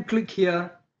I can click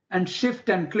here and shift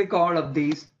and click all of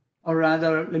these, or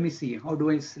rather, let me see, how do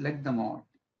I select them all?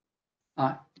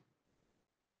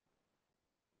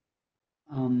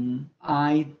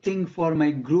 I think for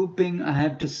my grouping, I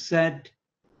have to set,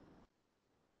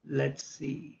 let's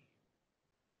see,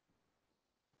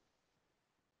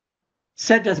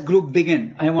 set as group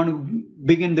begin. I want to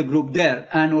begin the group there,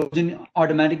 and Origin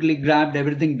automatically grabbed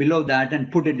everything below that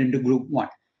and put it into group 1.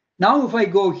 Now, if I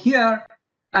go here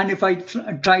and if I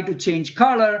try to change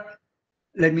color,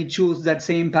 let me choose that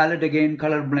same palette again,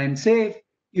 color blend safe.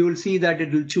 You will see that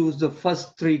it will choose the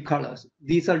first 3 colors.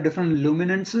 These are different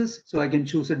luminances, so I can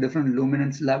choose a different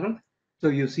luminance level. So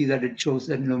you see that it shows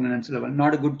that luminance level.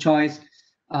 Not a good choice.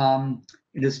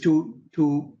 It is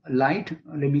too light.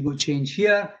 Let me go change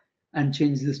here and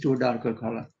change this to a darker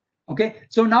color. Okay,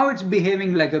 so now it's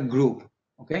behaving like a group.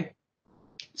 Okay,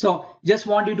 so just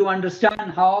want you to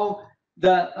understand how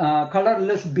the color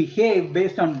lists behave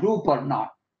based on group or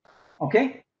not.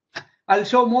 Okay, I'll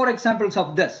show more examples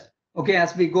of this, okay,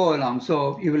 as we go along,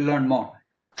 so you will learn more.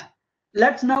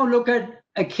 Let's now look at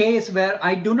a case where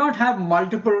I do not have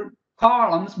multiple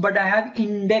columns, but I have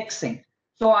indexing.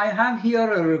 So I have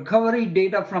here a recovery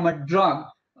data from a drug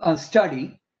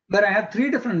study where I have 3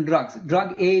 different drugs,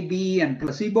 drug A, B, and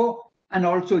placebo, and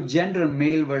also gender,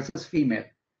 male versus female.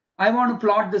 I want to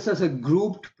plot this as a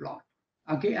grouped plot,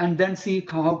 okay, and then see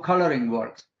how coloring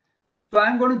works. So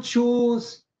I'm going to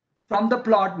choose from the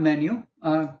plot menu,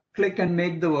 click and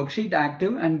make the worksheet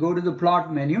active and go to the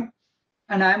plot menu.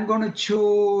 And I'm going to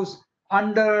choose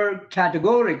under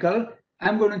categorical,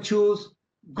 I'm going to choose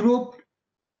group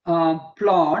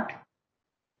plot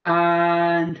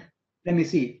and let me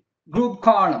see, group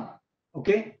column,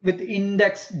 okay, with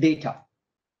index data.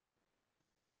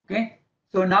 Okay,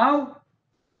 so now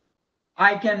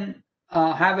I can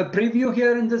have a preview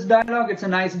here in this dialog. It's a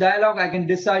nice dialog. I can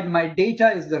decide my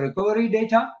data is the recovery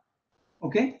data.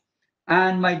 Okay,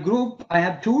 and my group, I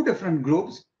have 2 different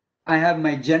groups. I have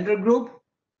my gender group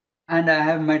and I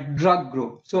have my drug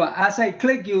group. So as I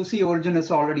click, you see Origin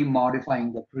is already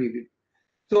modifying the preview.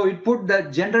 So it put the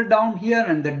gender down here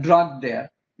and the drug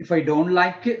there. If I don't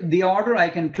like the order, I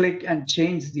can click and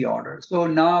change the order. So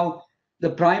now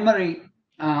the primary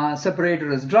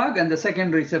separator is drug and the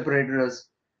secondary separator is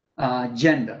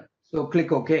gender. So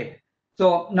click OK.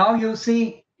 So now you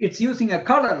see it's using a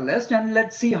color list, and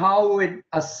let's see how it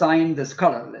assigned this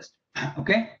color list.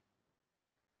 Okay.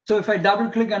 So if I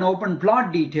double click and open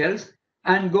plot details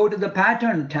and go to the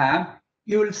pattern tab,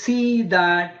 you will see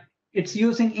that it's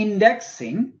using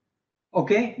indexing,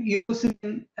 okay,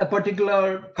 using a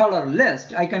particular color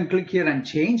list. I can click here and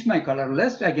change my color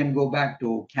list. I can go back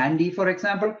to candy, for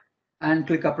example, and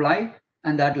click apply,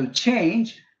 and that will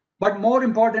change. But more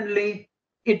importantly,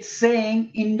 it's saying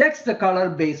index the color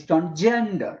based on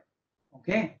gender,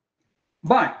 okay?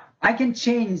 But I can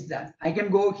change that. I can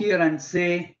go here and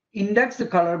say index the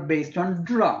color based on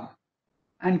drug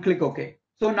and click OK.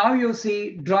 So now you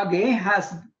see drug A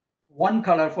has 1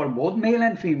 color for both male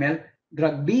and female.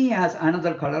 Drug B has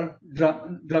another color.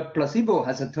 Drug placebo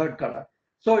has a 3rd color.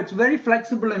 So it's very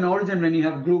flexible in Origin when you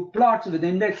have group plots with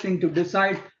indexing to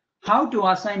decide how to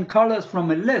assign colors from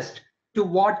a list to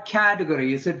what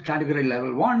category. Is it category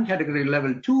level 1, category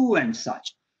level 2, and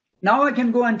such. Now I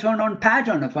can go and turn on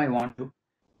pattern if I want to.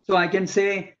 So I can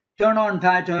say turn on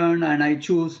pattern and I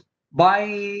choose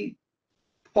by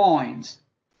points,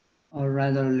 or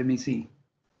rather, let me see,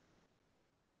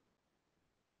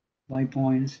 by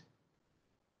points,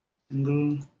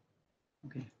 single,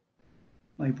 okay,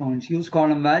 by points, use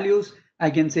column values. I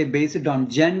can say base it on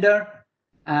gender,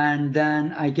 and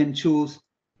then I can choose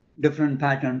different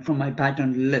pattern from my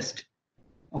pattern list.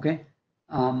 Okay,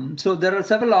 so there are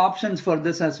several options for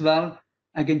this as well.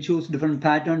 I can choose different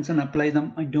patterns and apply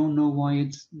them. I don't know why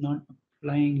it's not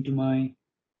applying to my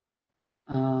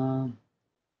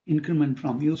increment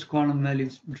from use column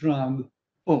values drug.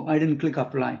 Oh, I didn't click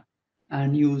apply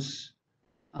and use.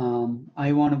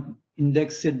 I want to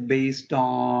index it based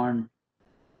on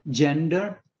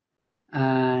gender,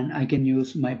 and I can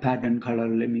use my pattern color.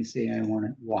 Let me say I want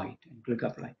it white and click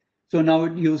apply. So now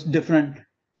it used different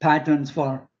patterns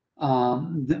for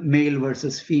the male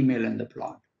versus female in the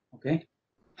plot. Okay,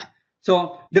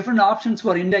 so different options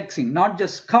for indexing, not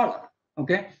just color.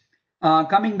 Okay,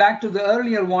 coming back to the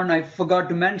earlier one, I forgot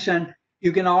to mention,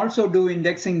 you can also do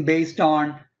indexing based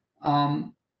on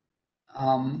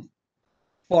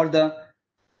for the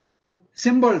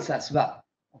symbols as well.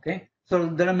 Okay, so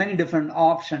there are many different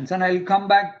options, and I'll come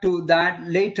back to that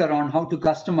later on how to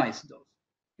customize those.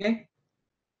 Okay,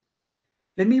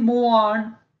 let me move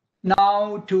on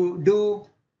now to do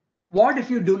what if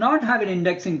you do not have an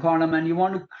indexing column and you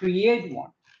want to create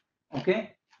one.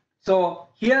 Okay, so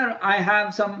here I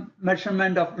have some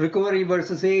measurement of recovery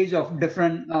versus age of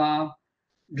different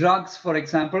drugs, for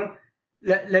example.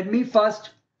 Let me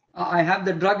first, I have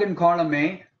the drug in column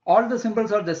A. All the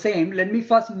symbols are the same. Let me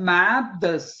first map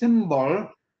the symbol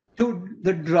to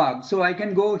the drug. So I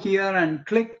can go here and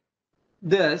click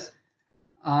this.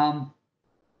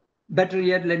 Better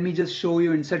yet, let me just show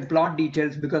you inside plot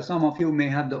details, because some of you may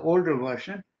have the older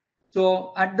version.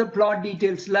 So at the plot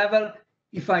details level,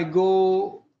 if I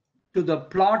go to the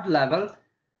plot level,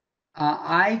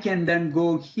 I can then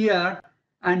go here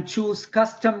and choose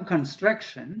custom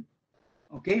construction,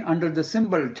 okay, under the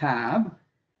symbol tab.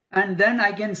 And then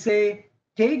I can say,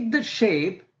 take the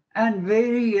shape and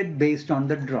vary it based on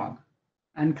the drug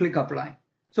and click apply.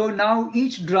 So now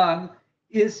each drug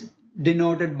is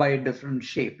denoted by a different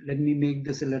shape. Let me make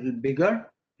this a little bigger.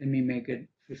 Let me make it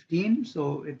 15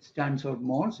 so it stands out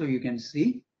more so you can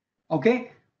see.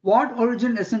 Okay, what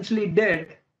Origin essentially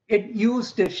did it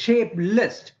used a shape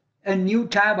list, a new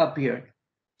tab appeared.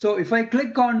 So if I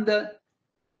click on the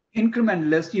increment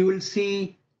list, you will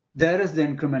see there is the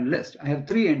increment list. I have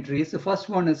 3 entries. The first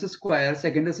one is a square,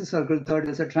 second is a circle, third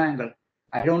is a triangle.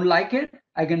 I don't like it.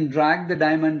 I can drag the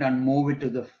diamond and move it to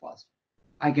the first.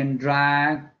 I can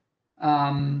drag,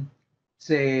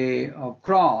 say, a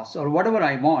cross or whatever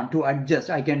I want to adjust.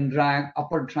 I can drag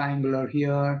upper triangular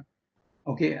here,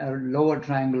 okay, a lower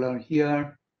triangular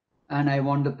here, and I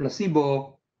want the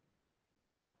placebo.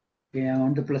 Okay, I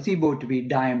want the placebo to be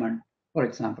diamond, for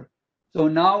example. So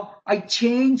now I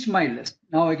change my list.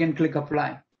 Now I can click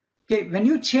apply. Okay, when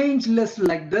you change list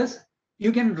like this,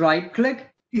 you can right click,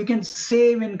 you can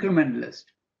save increment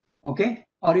list. Okay,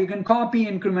 or you can copy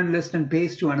increment list and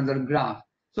paste to another graph.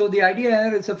 So the idea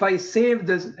here is if I save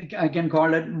this, I can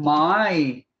call it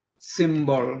my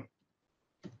symbol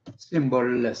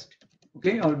list.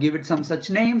 Okay, or give it some such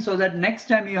name so that next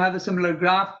time you have a similar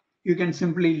graph, you can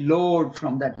simply load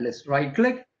from that list. Right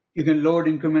click, you can load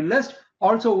increment list.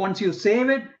 Also, once you save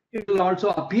it, it will also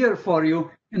appear for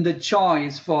you in the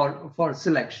choice for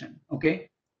selection. Okay.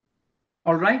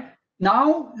 All right.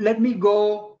 Now let me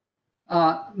go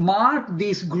mark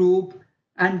this group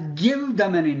and give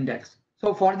them an index.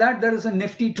 So for that, there is a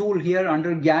nifty tool here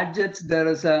under gadgets. There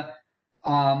is a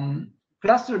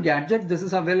cluster gadget. This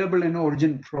is available in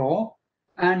Origin Pro.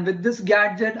 And with this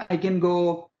gadget, I can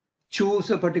go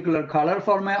choose a particular color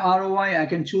for my ROI. I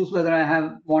can choose whether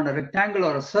I want a rectangle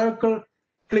or a circle.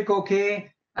 Click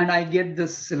OK, and I get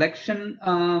this selection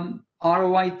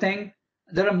ROI thing.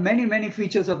 There are many, many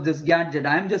features of this gadget.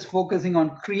 I'm just focusing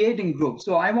on creating groups.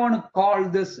 So I want to call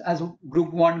this as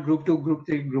group 1, group 2, group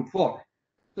 3, group 4.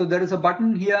 So there is a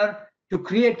button here to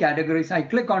create categories. I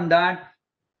click on that,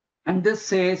 and this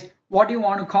says, what do you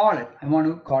want to call it? I want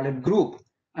to call it group,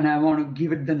 and I want to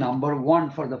give it the number 1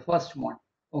 for the first one.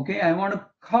 Okay, I want to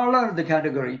color the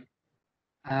category,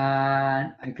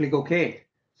 and I click OK.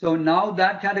 So now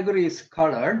that category is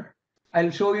colored.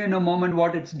 I'll show you in a moment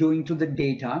what it's doing to the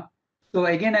data. So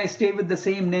again, I stay with the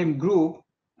same name group,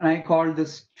 and I call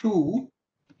this 2,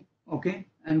 okay,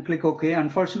 and click OK.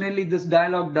 Unfortunately, this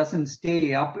dialog doesn't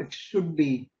stay up. It should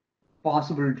be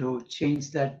possible to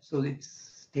change that so it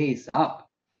stays up.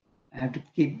 I have to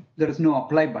keep, there is no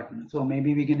apply button. So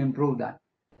maybe we can improve that.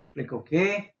 Click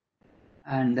OK,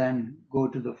 and then go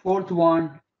to the 4th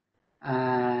one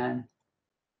and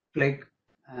click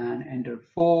and enter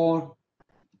 4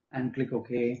 and click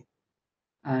OK.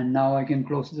 And now I can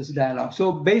close this dialog.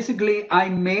 So basically, I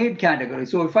made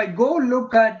categories. So if I go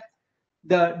look at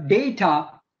the data,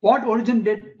 what Origin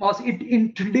did was it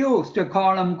introduced a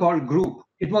column called group.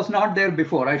 It was not there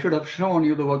before. I should have shown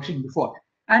you the worksheet before.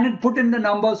 And it put in the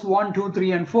numbers 1, 2,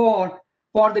 3, and 4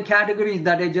 for the categories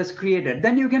that I just created.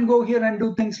 Then you can go here and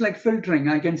do things like filtering.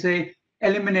 I can say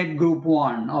eliminate group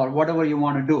 1 or whatever you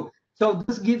want to do. So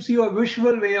this gives you a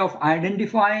visual way of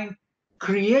identifying,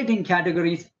 creating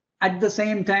categories, at the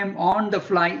same time on the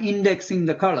fly indexing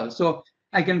the color. So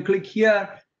I can click here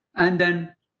and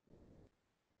then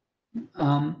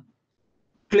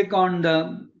click on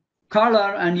the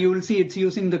color, and you will see it's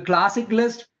using the classic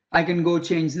list. I can go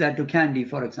change that to candy,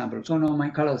 for example. So now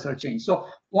my colors are changed. So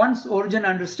once Origin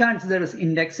understands there is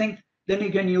indexing, then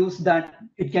you can use that.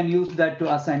 It can use that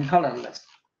to assign color lists.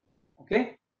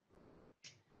 Okay.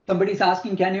 Somebody's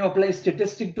asking, can you apply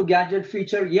statistic to gadget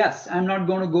feature? Yes, I'm not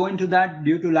going to go into that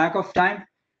due to lack of time.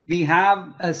 We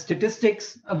have a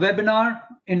statistics webinar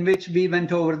in which we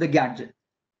went over the gadget.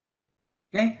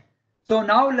 Okay, so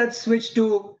now let's switch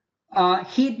to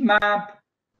heat map,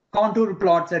 contour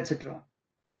plots, etc.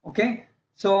 Okay,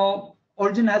 so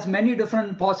Origin has many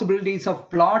different possibilities of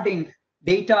plotting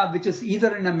data, which is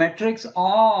either in a matrix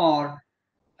or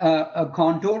a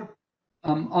contour.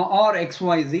 Or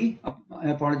XYZ, I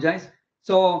apologize.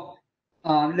 So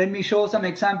let me show some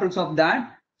examples of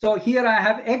that. So here I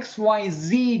have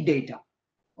XYZ data,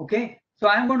 okay? So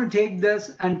I'm going to take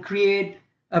this and create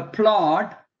a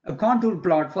plot, a contour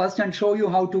plot first, and show you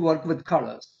how to work with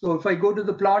colors. So if I go to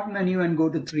the plot menu and go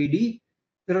to 3D,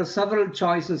 there are several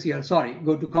choices here. Sorry,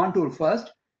 go to contour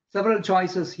first. Several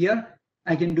choices here.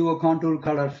 I can do a contour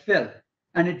color fill,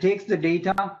 and it takes the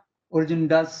data. Origin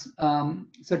does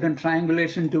certain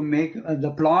triangulation to make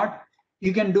the plot.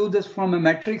 You can do this from a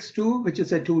matrix too, which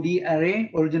is a 2D array.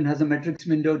 Origin has a matrix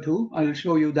window too. I will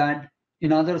show you that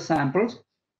in other samples.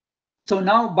 So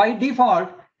now by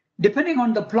default, depending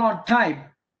on the plot type,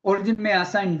 Origin may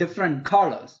assign different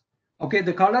colors. Okay,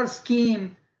 the color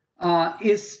scheme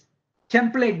is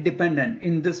template dependent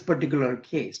in this particular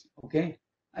case. Okay,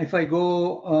 if I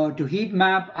go to heat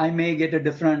map, I may get a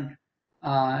different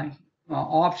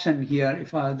option here.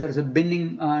 If there's a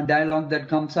binning dialog that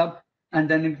comes up, and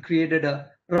then it created a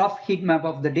rough heat map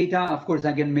of the data. Of course,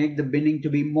 I can make the binning to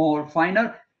be more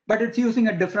finer, but it's using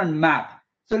a different map.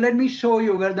 So let me show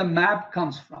you where the map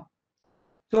comes from.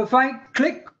 So if I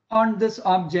click on this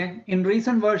object, in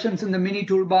recent versions in the mini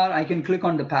toolbar, I can click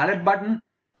on the palette button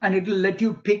and it will let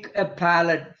you pick a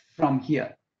palette from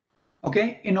here.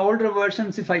 Okay, in older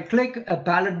versions, if I click, a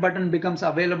palette button becomes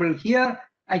available here.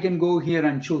 I can go here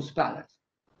and choose palettes.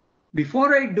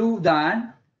 Before I do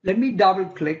that, let me double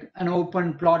click and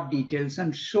open plot details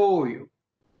and show you.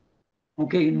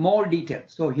 Okay, in more detail.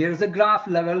 So here's the graph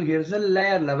level, here's the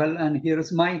layer level, and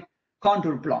here's my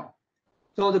contour plot.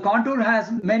 So the contour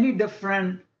has many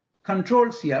different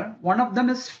controls here. One of them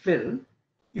is fill.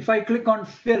 If I click on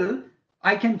fill,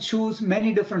 I can choose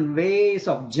many different ways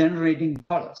of generating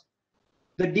colors.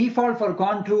 The default for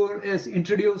contour is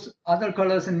introduce other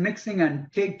colors in mixing and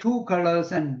take two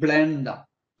colors and blend them.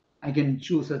 I can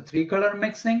choose a 3-color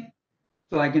mixing.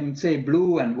 So I can say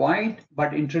blue and white,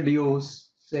 but introduce,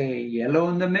 say, yellow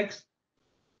in the mix.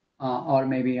 Or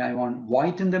maybe I want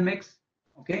white in the mix.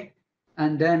 Okay.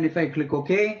 And then if I click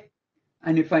OK,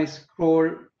 and if I scroll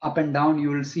up and down, you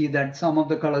will see that some of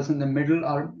the colors in the middle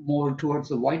are more towards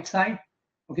the white side.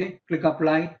 Okay, click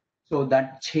apply. So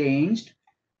that changed.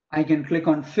 I can click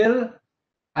on fill.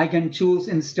 I can choose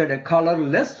instead a color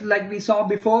list like we saw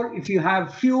before. If you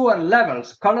have fewer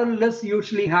levels, color lists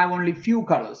usually have only few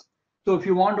colors. So if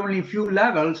you want only few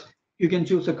levels, you can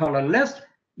choose a color list.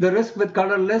 The risk with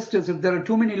color list is if there are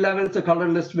too many levels, the color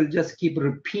list will just keep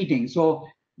repeating. So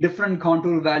different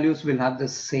contour values will have the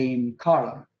same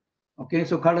color. Okay,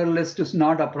 so color list is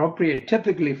not appropriate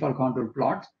typically for contour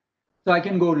plots. So I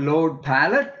can go load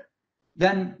palette.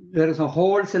 Then there is a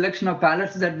whole selection of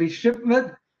palettes that we ship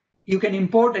with. You can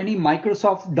import any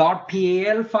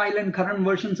Microsoft.pal file in current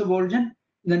versions of Origin.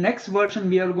 In the next version,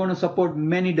 we are going to support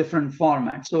many different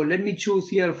formats. So let me choose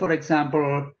here, for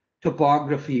example,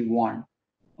 topography 1.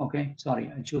 Okay,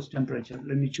 sorry, I chose temperature.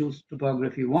 Let me choose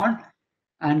topography 1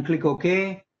 and click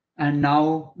OK. And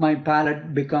now my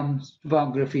palette becomes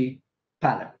topography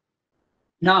palette.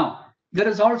 Now, there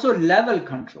is also level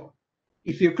control.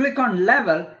 If you click on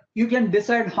level, you can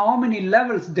decide how many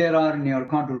levels there are in your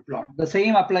contour plot. The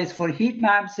same applies for heat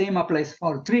map, same applies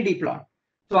for 3D plot.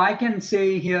 So I can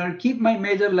say here, keep my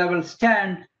major levels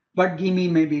 10, but give me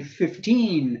maybe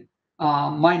 15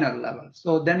 minor levels.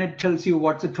 So then it tells you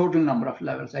what's the total number of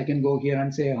levels. I can go here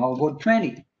and say, how about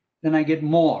 20? Then I get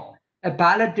more. A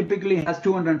palette typically has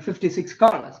 256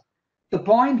 colors. The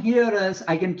point here is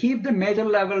I can keep the major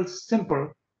levels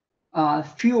simple,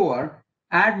 fewer,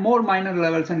 add more minor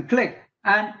levels and click.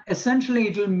 And essentially,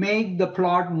 it will make the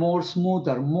plot more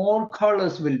smoother. More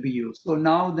colors will be used. So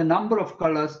now the number of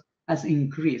colors has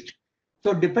increased.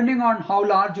 So depending on how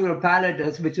large your palette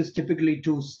is, which is typically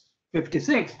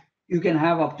 256, you can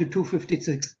have up to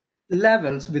 256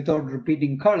 levels without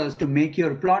repeating colors to make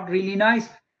your plot really nice.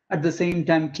 At the same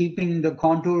time, keeping the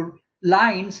contour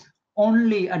lines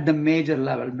only at the major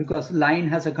level, because line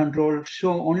has a control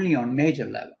show only on major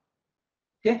level.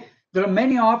 Okay. There are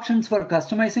many options for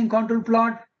customizing contour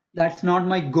plot. That's not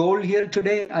my goal here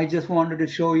today. I just wanted to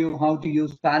show you how to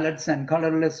use palettes and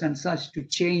color lists and such to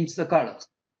change the colors.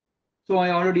 So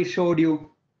I already showed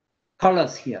you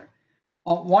colors here.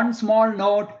 One small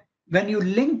note, when you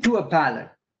link to a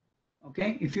palette,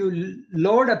 okay, if you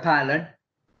load a palette,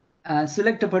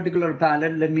 select a particular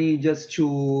palette. Let me just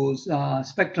choose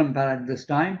spectrum palette this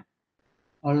time.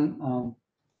 Okay.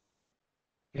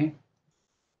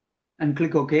 And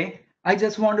click OK. I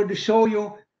just wanted to show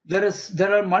you there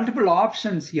are multiple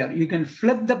options here. You can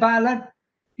flip the palette.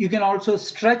 You can also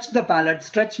stretch the palette.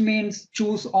 Stretch means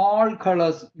choose all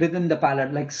colors within the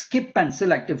palette, like skip and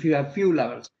select if you have few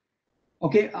levels.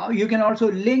 Okay, you can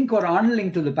also link or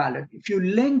unlink to the palette. If you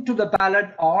link to the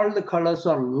palette, all the colors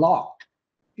are locked.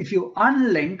 If you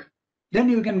unlink, then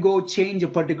you can go change a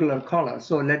particular color.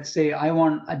 So let's say I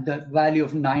want at the value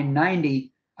of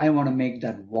 990, I want to make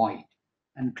that white.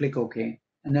 And click OK.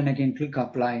 And then I can click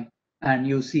apply and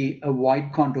you see a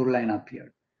white contour line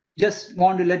appear. Just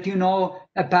want to let you know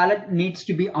a palette needs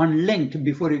to be unlinked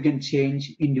before you can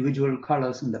change individual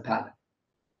colors in the palette.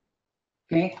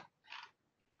 Okay.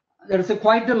 There's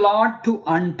quite a lot to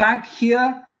unpack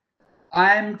here.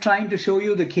 I'm trying to show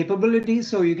you the capabilities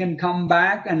so you can come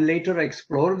back and later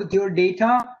explore with your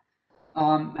data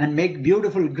and make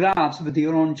beautiful graphs with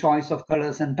your own choice of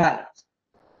colors and palettes.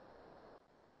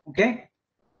 Okay.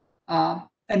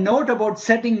 A note about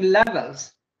setting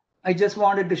levels. I just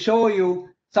wanted to show you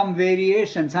some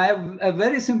variations. I have a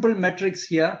very simple matrix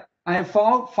here. I have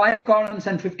 5 columns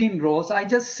and 15 rows. I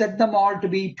just set them all to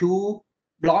be 2,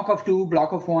 block of 2,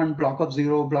 block of 1, block of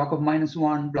 0, block of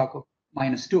 -1, block of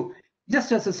 -2,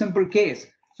 just as a simple case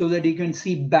so that you can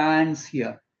see bands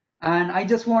here. And I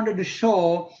just wanted to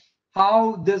show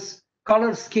how this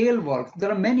color scale works.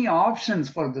 There are many options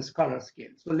for this color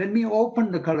scale. So let me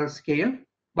open the color scale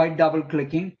by double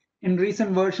clicking. In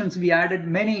recent versions, we added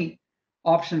many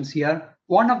options here.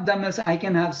 One of them is I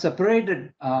can have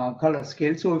separated color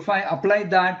scale. So if I apply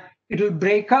that, it will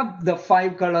break up the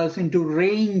 5 colors into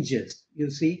ranges, you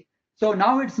see. So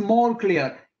now it's more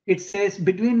clear. It says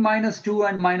between -2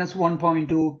 and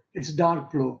 -1.2, it's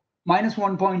dark blue.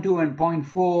 -1.2 and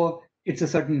 0.4, it's a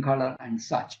certain color and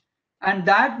such. And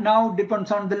that now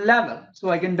depends on the level. So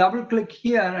I can double click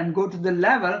here and go to the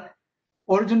level.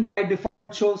 Origin by default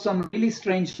shows some really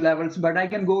strange levels, but I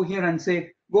can go here and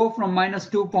say, go from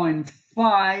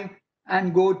 -2.5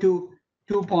 and go to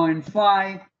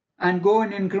 2.5 and go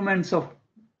in increments of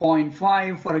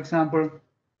 0.5, for example,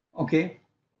 okay?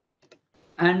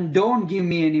 And don't give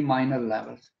me any minor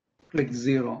levels. Click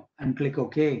 0 and click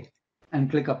OK and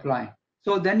click apply.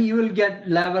 So then you will get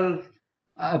level,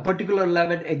 a particular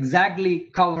level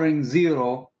exactly covering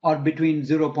 0 or between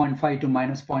 0.5 to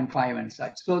 -0.5 and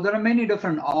such. So there are many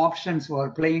different options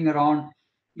for playing around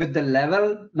with the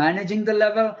level, managing the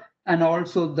level, and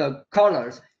also the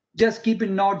colors. Just keep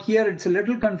in note here, it's a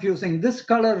little confusing. This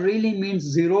color really means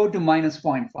 0 to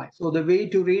 -0.5. So the way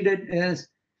to read it is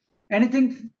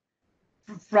anything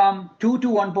from 2 to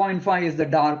 1.5 is the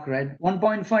dark red,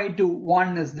 1.5 to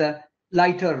 1 is the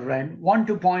lighter red, 1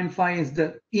 to 0.5 is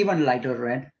the even lighter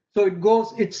red. So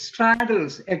it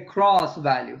straddles across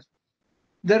values.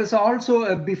 There is also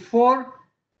a before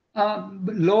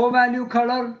low value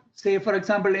color. Say, for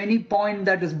example, any point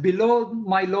that is below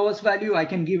my lowest value, I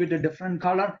can give it a different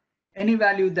color. Any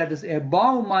value that is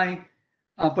above my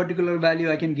particular value,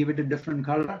 I can give it a different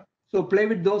color. So play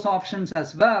with those options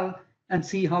as well and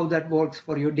see how that works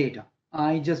for your data.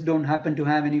 I just don't happen to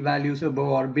have any values above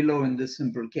or below in this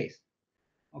simple case.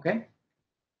 Okay.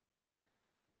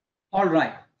 All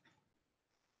right.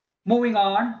 Moving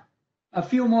on, a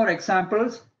few more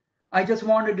examples. I just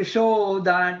wanted to show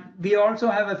that we also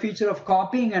have a feature of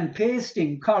copying and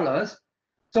pasting colors.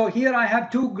 So here I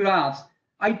have two graphs.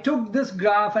 I took this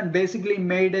graph and basically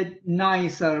made it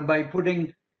nicer by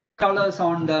putting colors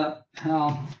on the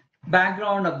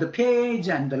background of the page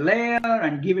and the layer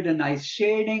and give it a nice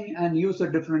shading and use a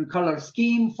different color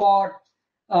scheme for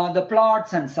the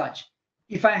plots and such.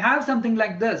 If I have something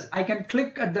like this, I can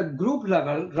click at the group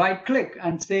level, right click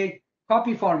and say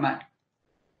copy format.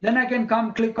 Then I can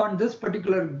come click on this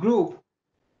particular group,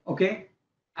 okay,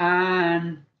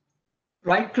 and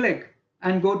right click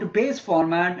and go to paste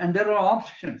format, and there are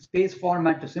options: paste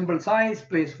format to symbol size,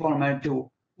 paste format to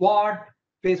what,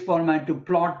 paste format to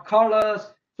plot colors.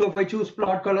 So if I choose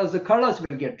plot colors, the colors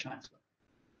will get transferred.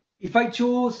 If I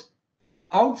choose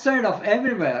outside of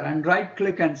everywhere and right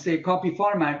click and say copy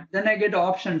format, then I get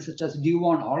options such as, do you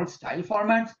want all style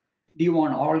formats? Do you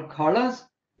want all colors?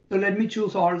 So let me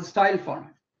choose all the style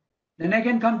formats. Then I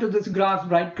can come to this graph,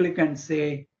 right click and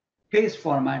say paste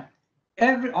format.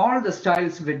 All the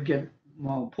styles will get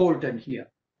ported here.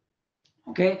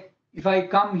 Okay. If I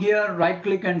come here, right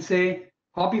click and say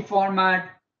copy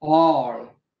format,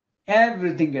 all,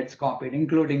 everything gets copied,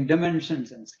 including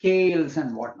dimensions and scales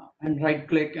and whatnot. And right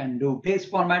click and do paste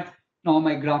format. Now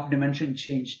my graph dimension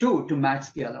changed too to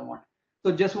match the other one.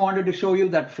 So just wanted to show you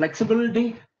that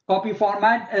flexibility. Copy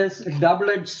format is a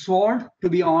double-edged sword, to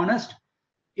be honest.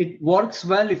 It works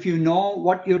well if you know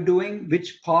what you're doing,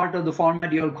 which part of the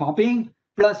format you're copying,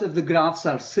 plus if the graphs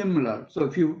are similar. So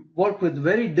if you work with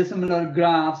very dissimilar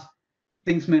graphs,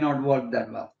 things may not work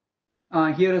that well.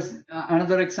 Here is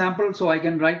another example. So I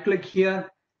can right click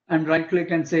here and right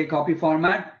click and say copy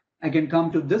format. I can come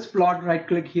to this plot, right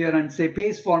click here and say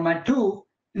paste format to.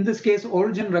 In this case,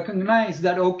 Origin recognized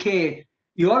that, okay,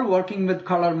 you are working with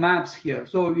color maps here.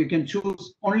 So you can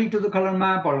choose only to the color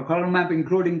map or color map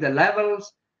including the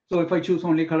levels. So if I choose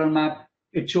only color map,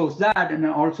 it shows that, and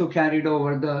also carried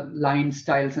over the line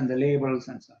styles and the labels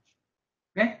and such.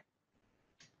 Okay,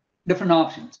 different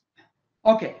options.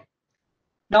 Okay,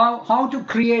 now how to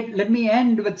create, let me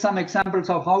end with some examples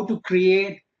of how to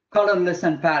create color lists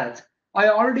and palettes. I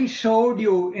already showed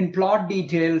you in plot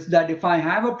details that if I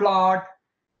have a plot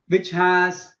which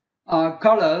has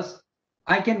colors,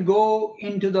 I can go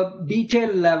into the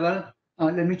detail level.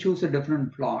 Let me choose a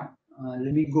different plot.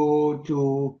 Let me go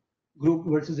to group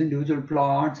versus individual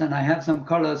plots, and I have some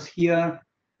colors here.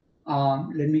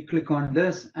 Let me click on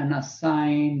this and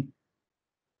assign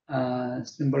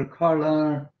symbol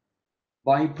color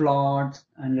by plots,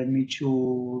 and let me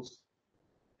choose,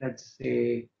 let's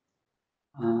say,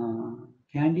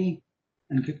 candy,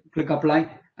 and click apply.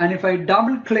 And if I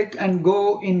double click and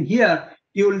go in here,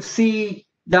 you will see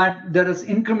that there is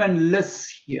increment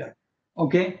lists here.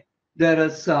 Okay, there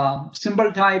is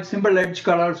symbol type, symbol edge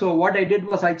color. So what I did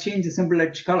was I changed the symbol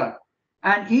edge color.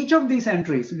 And each of these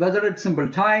entries, whether it's symbol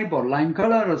type or line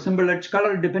color or symbol edge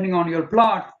color, depending on your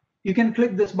plot, you can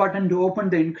click this button to open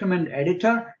the increment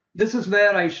editor. This is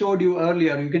where I showed you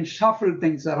earlier. You can shuffle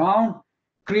things around,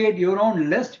 create your own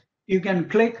list. You can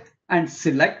click and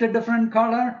select a different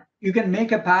color. You can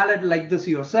make a palette like this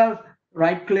yourself,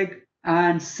 right click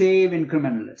and save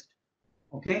increment list.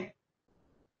 Okay.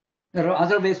 There are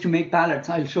other ways to make palettes.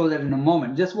 I'll show that in a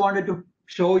moment. Just wanted to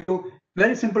show you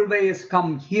very simple way is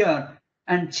come here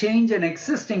and change an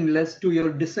existing list to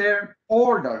your desired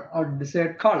order or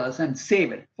desired colors and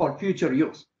save it for future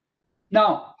use.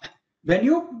 Now, when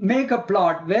you make a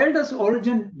plot, where does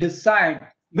Origin decide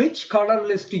which color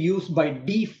list to use by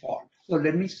default? So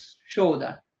let me show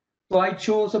that. So I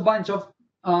chose a bunch of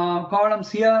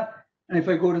columns here. And if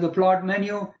I go to the plot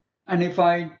menu, and if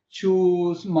I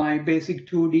choose my basic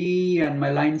 2D and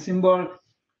my line symbol,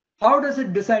 how does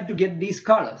it decide to get these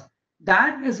colors?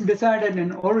 That is decided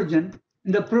in Origin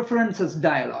in the preferences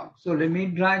dialog. So let me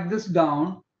drag this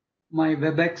down. My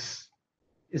WebEx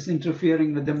is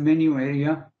interfering with the menu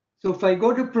area. So if I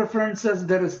go to preferences,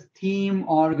 there is theme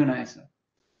organizer.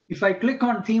 If I click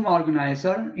on theme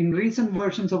organizer, in recent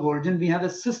versions of Origin, we have a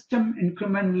system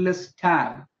increment list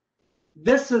tab.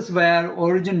 This is where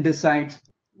Origin decides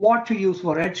what to use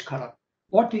for edge color,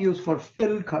 what to use for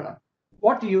fill color,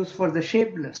 what to use for the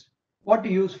shape list, what to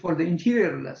use for the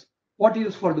interior list, what to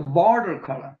use for the border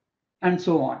color, and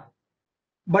so on.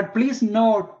 But please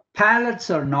note, palettes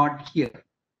are not here.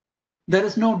 There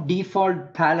is no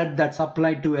default palette that's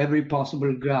applied to every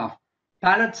possible graph.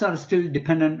 Palettes are still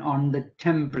dependent on the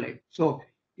template. So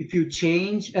if you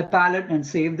change a palette and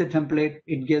save the template,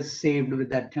 it gets saved with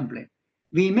that template.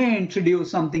 We may introduce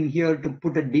something here to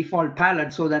put a default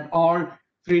palette so that all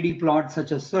 3D plots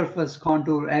such as surface,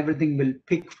 contour, everything will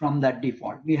pick from that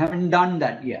default. We haven't done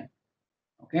that yet.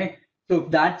 Okay, so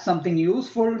if that's something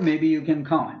useful, maybe you can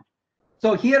comment.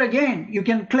 So here again, you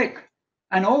can click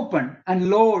and open and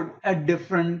load a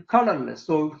different color list.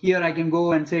 So here I can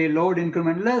go and say load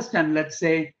increment list, and let's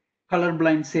say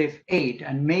colorblind safe 8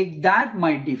 and make that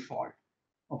my default.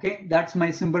 Okay, that's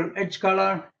my symbol edge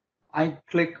color. I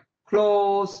click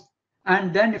close,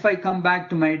 and then if I come back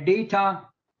to my data,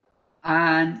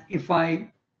 and if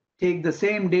I take the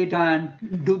same data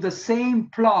and do the same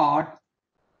plot,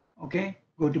 okay,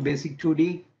 go to basic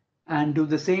 2D and do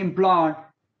the same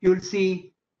plot, you'll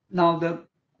see now the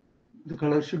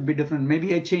color should be different.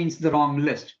 Maybe I changed the wrong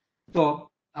list. So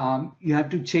you have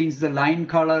to change the line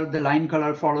color. The line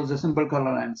color follows the symbol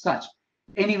color and such.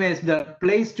 Anyways, the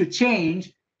place to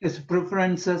change is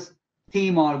preferences,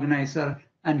 theme organizer,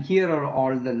 and here are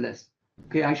all the lists.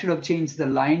 Okay, I should have changed the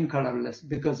line color list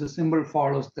because the symbol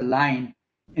follows the line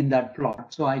in that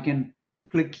plot. So I can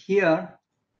click here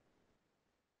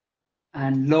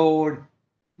and load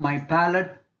my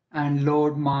palette and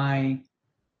load my,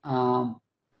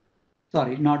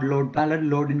 sorry, not load palette,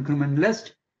 load increment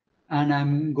list. And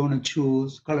I'm going to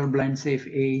choose colorblind safe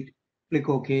 8, click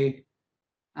OK,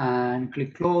 and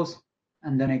click close.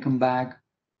 And then I come back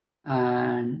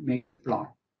and make a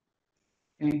plot.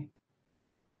 Okay.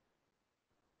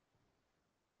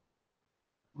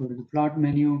 Go to the plot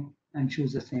menu and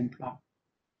choose the same plot.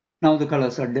 Now the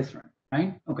colors are different,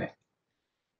 right? Okay.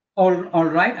 All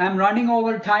right. I'm running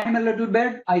over time a little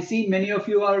bit. I see many of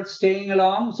you are staying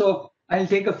along. So I'll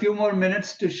take a few more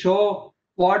minutes to show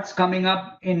what's coming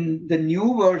up in the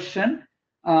new version.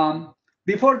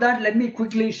 Before that, let me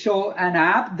quickly show an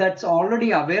app that's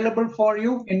already available for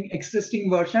you in existing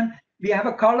version. We have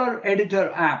a color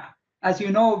editor app. As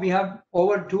you know, we have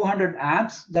over 200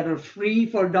 apps that are free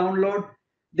for download.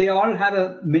 They all have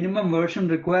a minimum version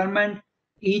requirement.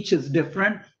 Each is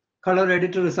different. Color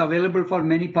editor is available for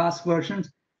many past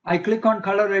versions. I click on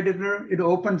color editor, it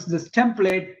opens this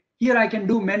template. Here I can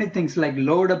do many things like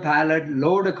load a palette,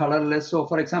 load a color list. So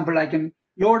for example, I can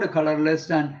load a color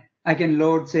list and I can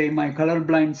load, say, my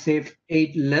colorblind safe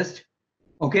 8 list.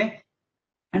 Okay.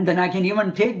 And then I can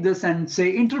even take this and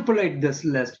say, interpolate this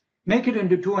list, make it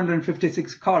into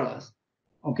 256 colors.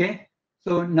 Okay.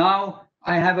 So now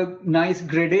I have a nice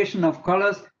gradation of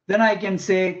colors. Then I can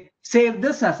say, save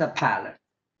this as a palette.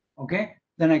 Okay.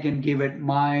 Then I can give it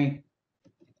my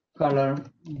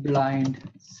colorblind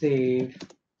save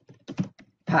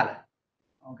palette.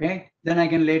 Okay. Then I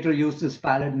can later use this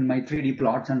palette in my 3D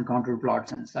plots and contour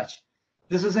plots and such.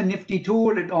 This is a nifty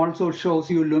tool. It also shows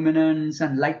you luminance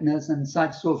and lightness and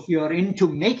such. So if you're into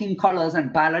making colors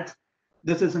and palettes,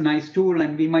 this is a nice tool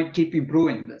and we might keep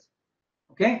improving this.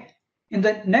 Okay. In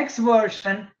the next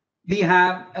version, we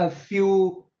have a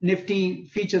few nifty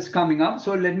features coming up.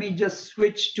 So let me just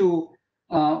switch to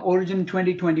Origin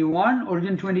 2021.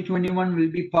 Origin 2021 will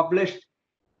be published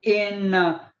in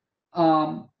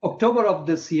October of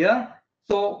this year.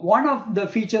 So one of the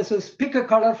features is pick a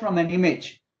color from an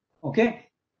image. Okay.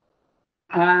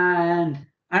 And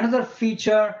another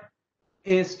feature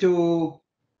is to,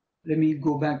 let me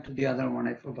go back to the other one,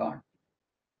 I forgot.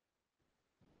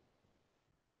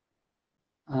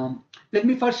 Let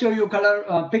me first show you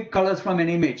pick colors from an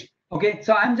image. Okay,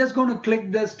 so I'm just going to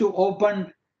click this to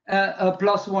open a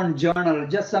 +1 journal,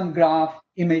 just some graph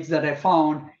image that I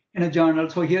found in a journal.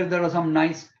 So here there are some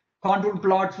nice contour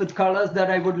plots with colors that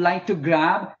I would like to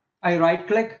grab. I right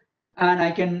click and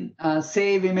I can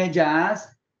save image as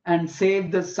and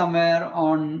save this somewhere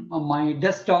on my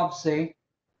desktop, say,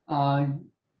 and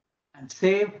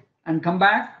save and come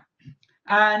back.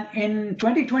 And in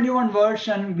 2021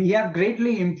 version, we have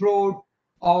greatly improved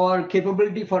our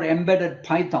capability for embedded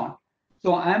Python.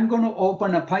 So I'm going to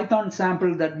open a Python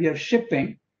sample that we are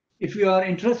shipping. If you are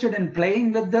interested in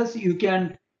playing with this, you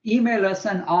can email us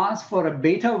and ask for a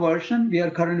beta version. We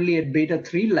are currently at beta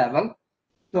 3 level.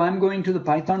 So I'm going to the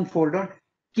Python folder.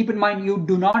 Keep in mind, you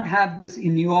do not have this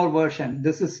in your version.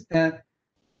 This is a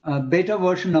beta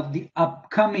version of the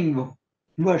upcoming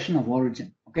version of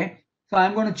Origin. Okay. So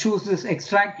I'm going to choose this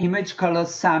extract image color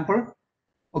sample,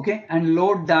 okay, and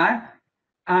load that.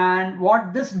 And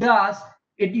what this does,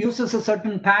 it uses a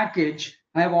certain package.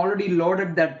 I have already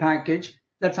loaded that package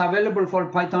that's available for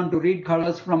Python to read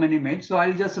colors from an image. So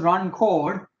I'll just run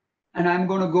code and I'm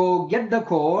going to go get the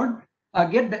code,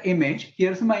 get the image.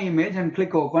 Here's my image and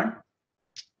click open.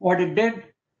 What it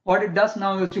does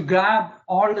now is to grab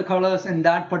all the colors in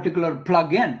that particular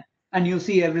plugin and you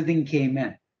see everything came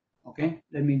in. Okay,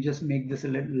 let me just make this a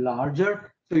little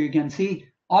larger so you can see.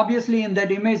 Obviously, in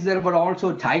that image, there were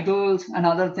also titles and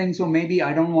other things. So maybe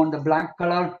I don't want the black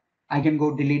color. I can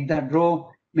go delete that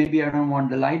row. Maybe I don't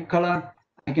want the light color.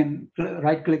 I can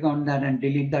right click on that and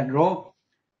delete that row.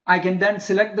 I can then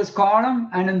select this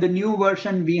column. And in the new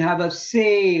version, we have a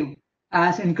save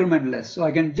as increment list. So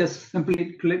I can just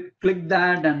simply click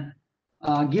that and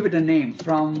give it a name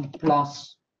from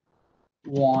 +1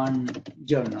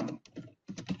 journal.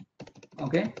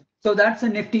 Okay, so that's a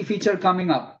nifty feature coming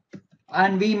up.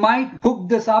 And we might hook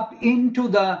this up into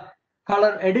the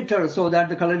color editor so that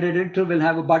the color editor will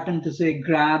have a button to say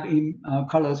grab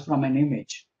colors from an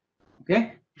image.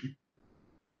 Okay.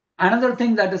 Another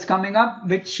thing that is coming up,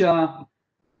 which I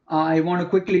want to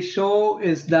quickly show,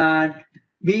 is that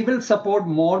we will support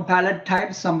more palette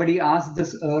types. Somebody asked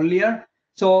this earlier.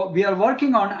 So we are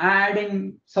working on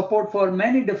adding support for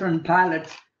many different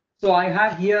palettes. So I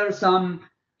have here some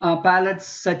palettes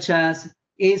such as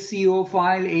ACO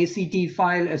file, ACT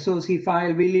file, SOC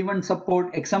file. We'll even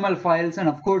support XML files and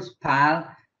of course PAL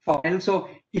file. So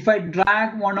if I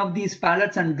drag one of these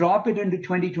palettes and drop it into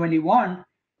 2021,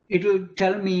 it will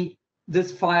tell me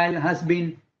this file has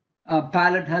been,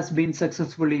 palette has been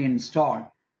successfully installed.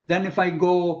 Then if I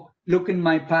go look in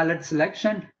my palette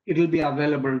selection, it will be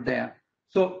available there.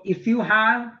 So if you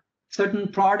have certain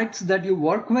products that you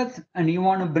work with and you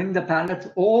want to bring the palettes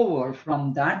over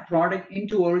from that product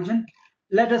into Origin,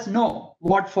 let us know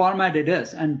what format it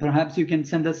is. And perhaps you can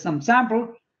send us some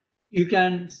sample. You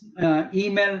can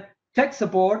email tech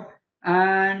support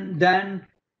and then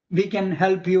we can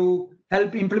help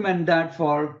implement that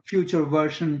for future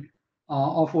version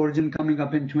of Origin coming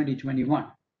up in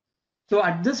 2021. So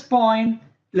at this point,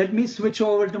 let me switch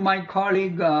over to my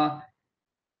colleague,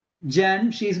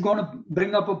 Jen. She's going to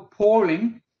bring up a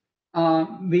polling.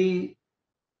 We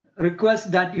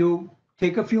request that you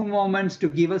take a few moments to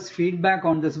give us feedback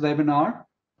on this webinar.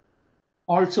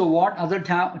 Also, what other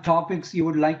topics you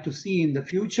would like to see in the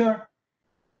future.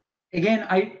 Again,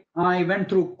 I went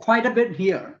through quite a bit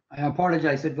here. I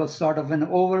apologize. It was sort of an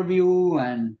overview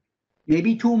and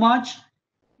maybe too much.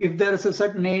 If there is a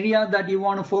certain area that you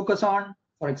want to focus on,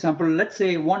 for example, let's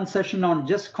say one session on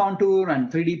just contour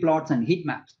and 3D plots and heat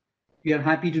maps. We are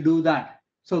happy to do that.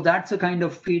 So that's the kind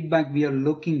of feedback we are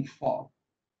looking for.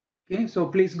 Okay, so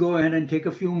please go ahead and take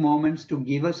a few moments to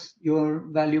give us your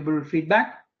valuable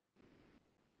feedback.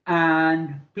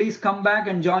 And please come back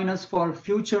and join us for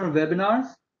future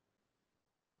webinars.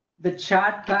 The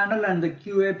chat panel and the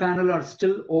QA panel are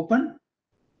still open.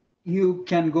 You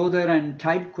can go there and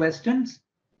type questions,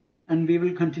 and we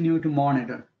will continue to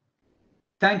monitor.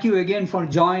 Thank you again for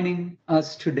joining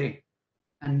us today,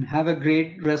 and have a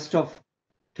great rest of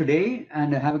today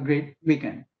and have a great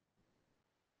weekend.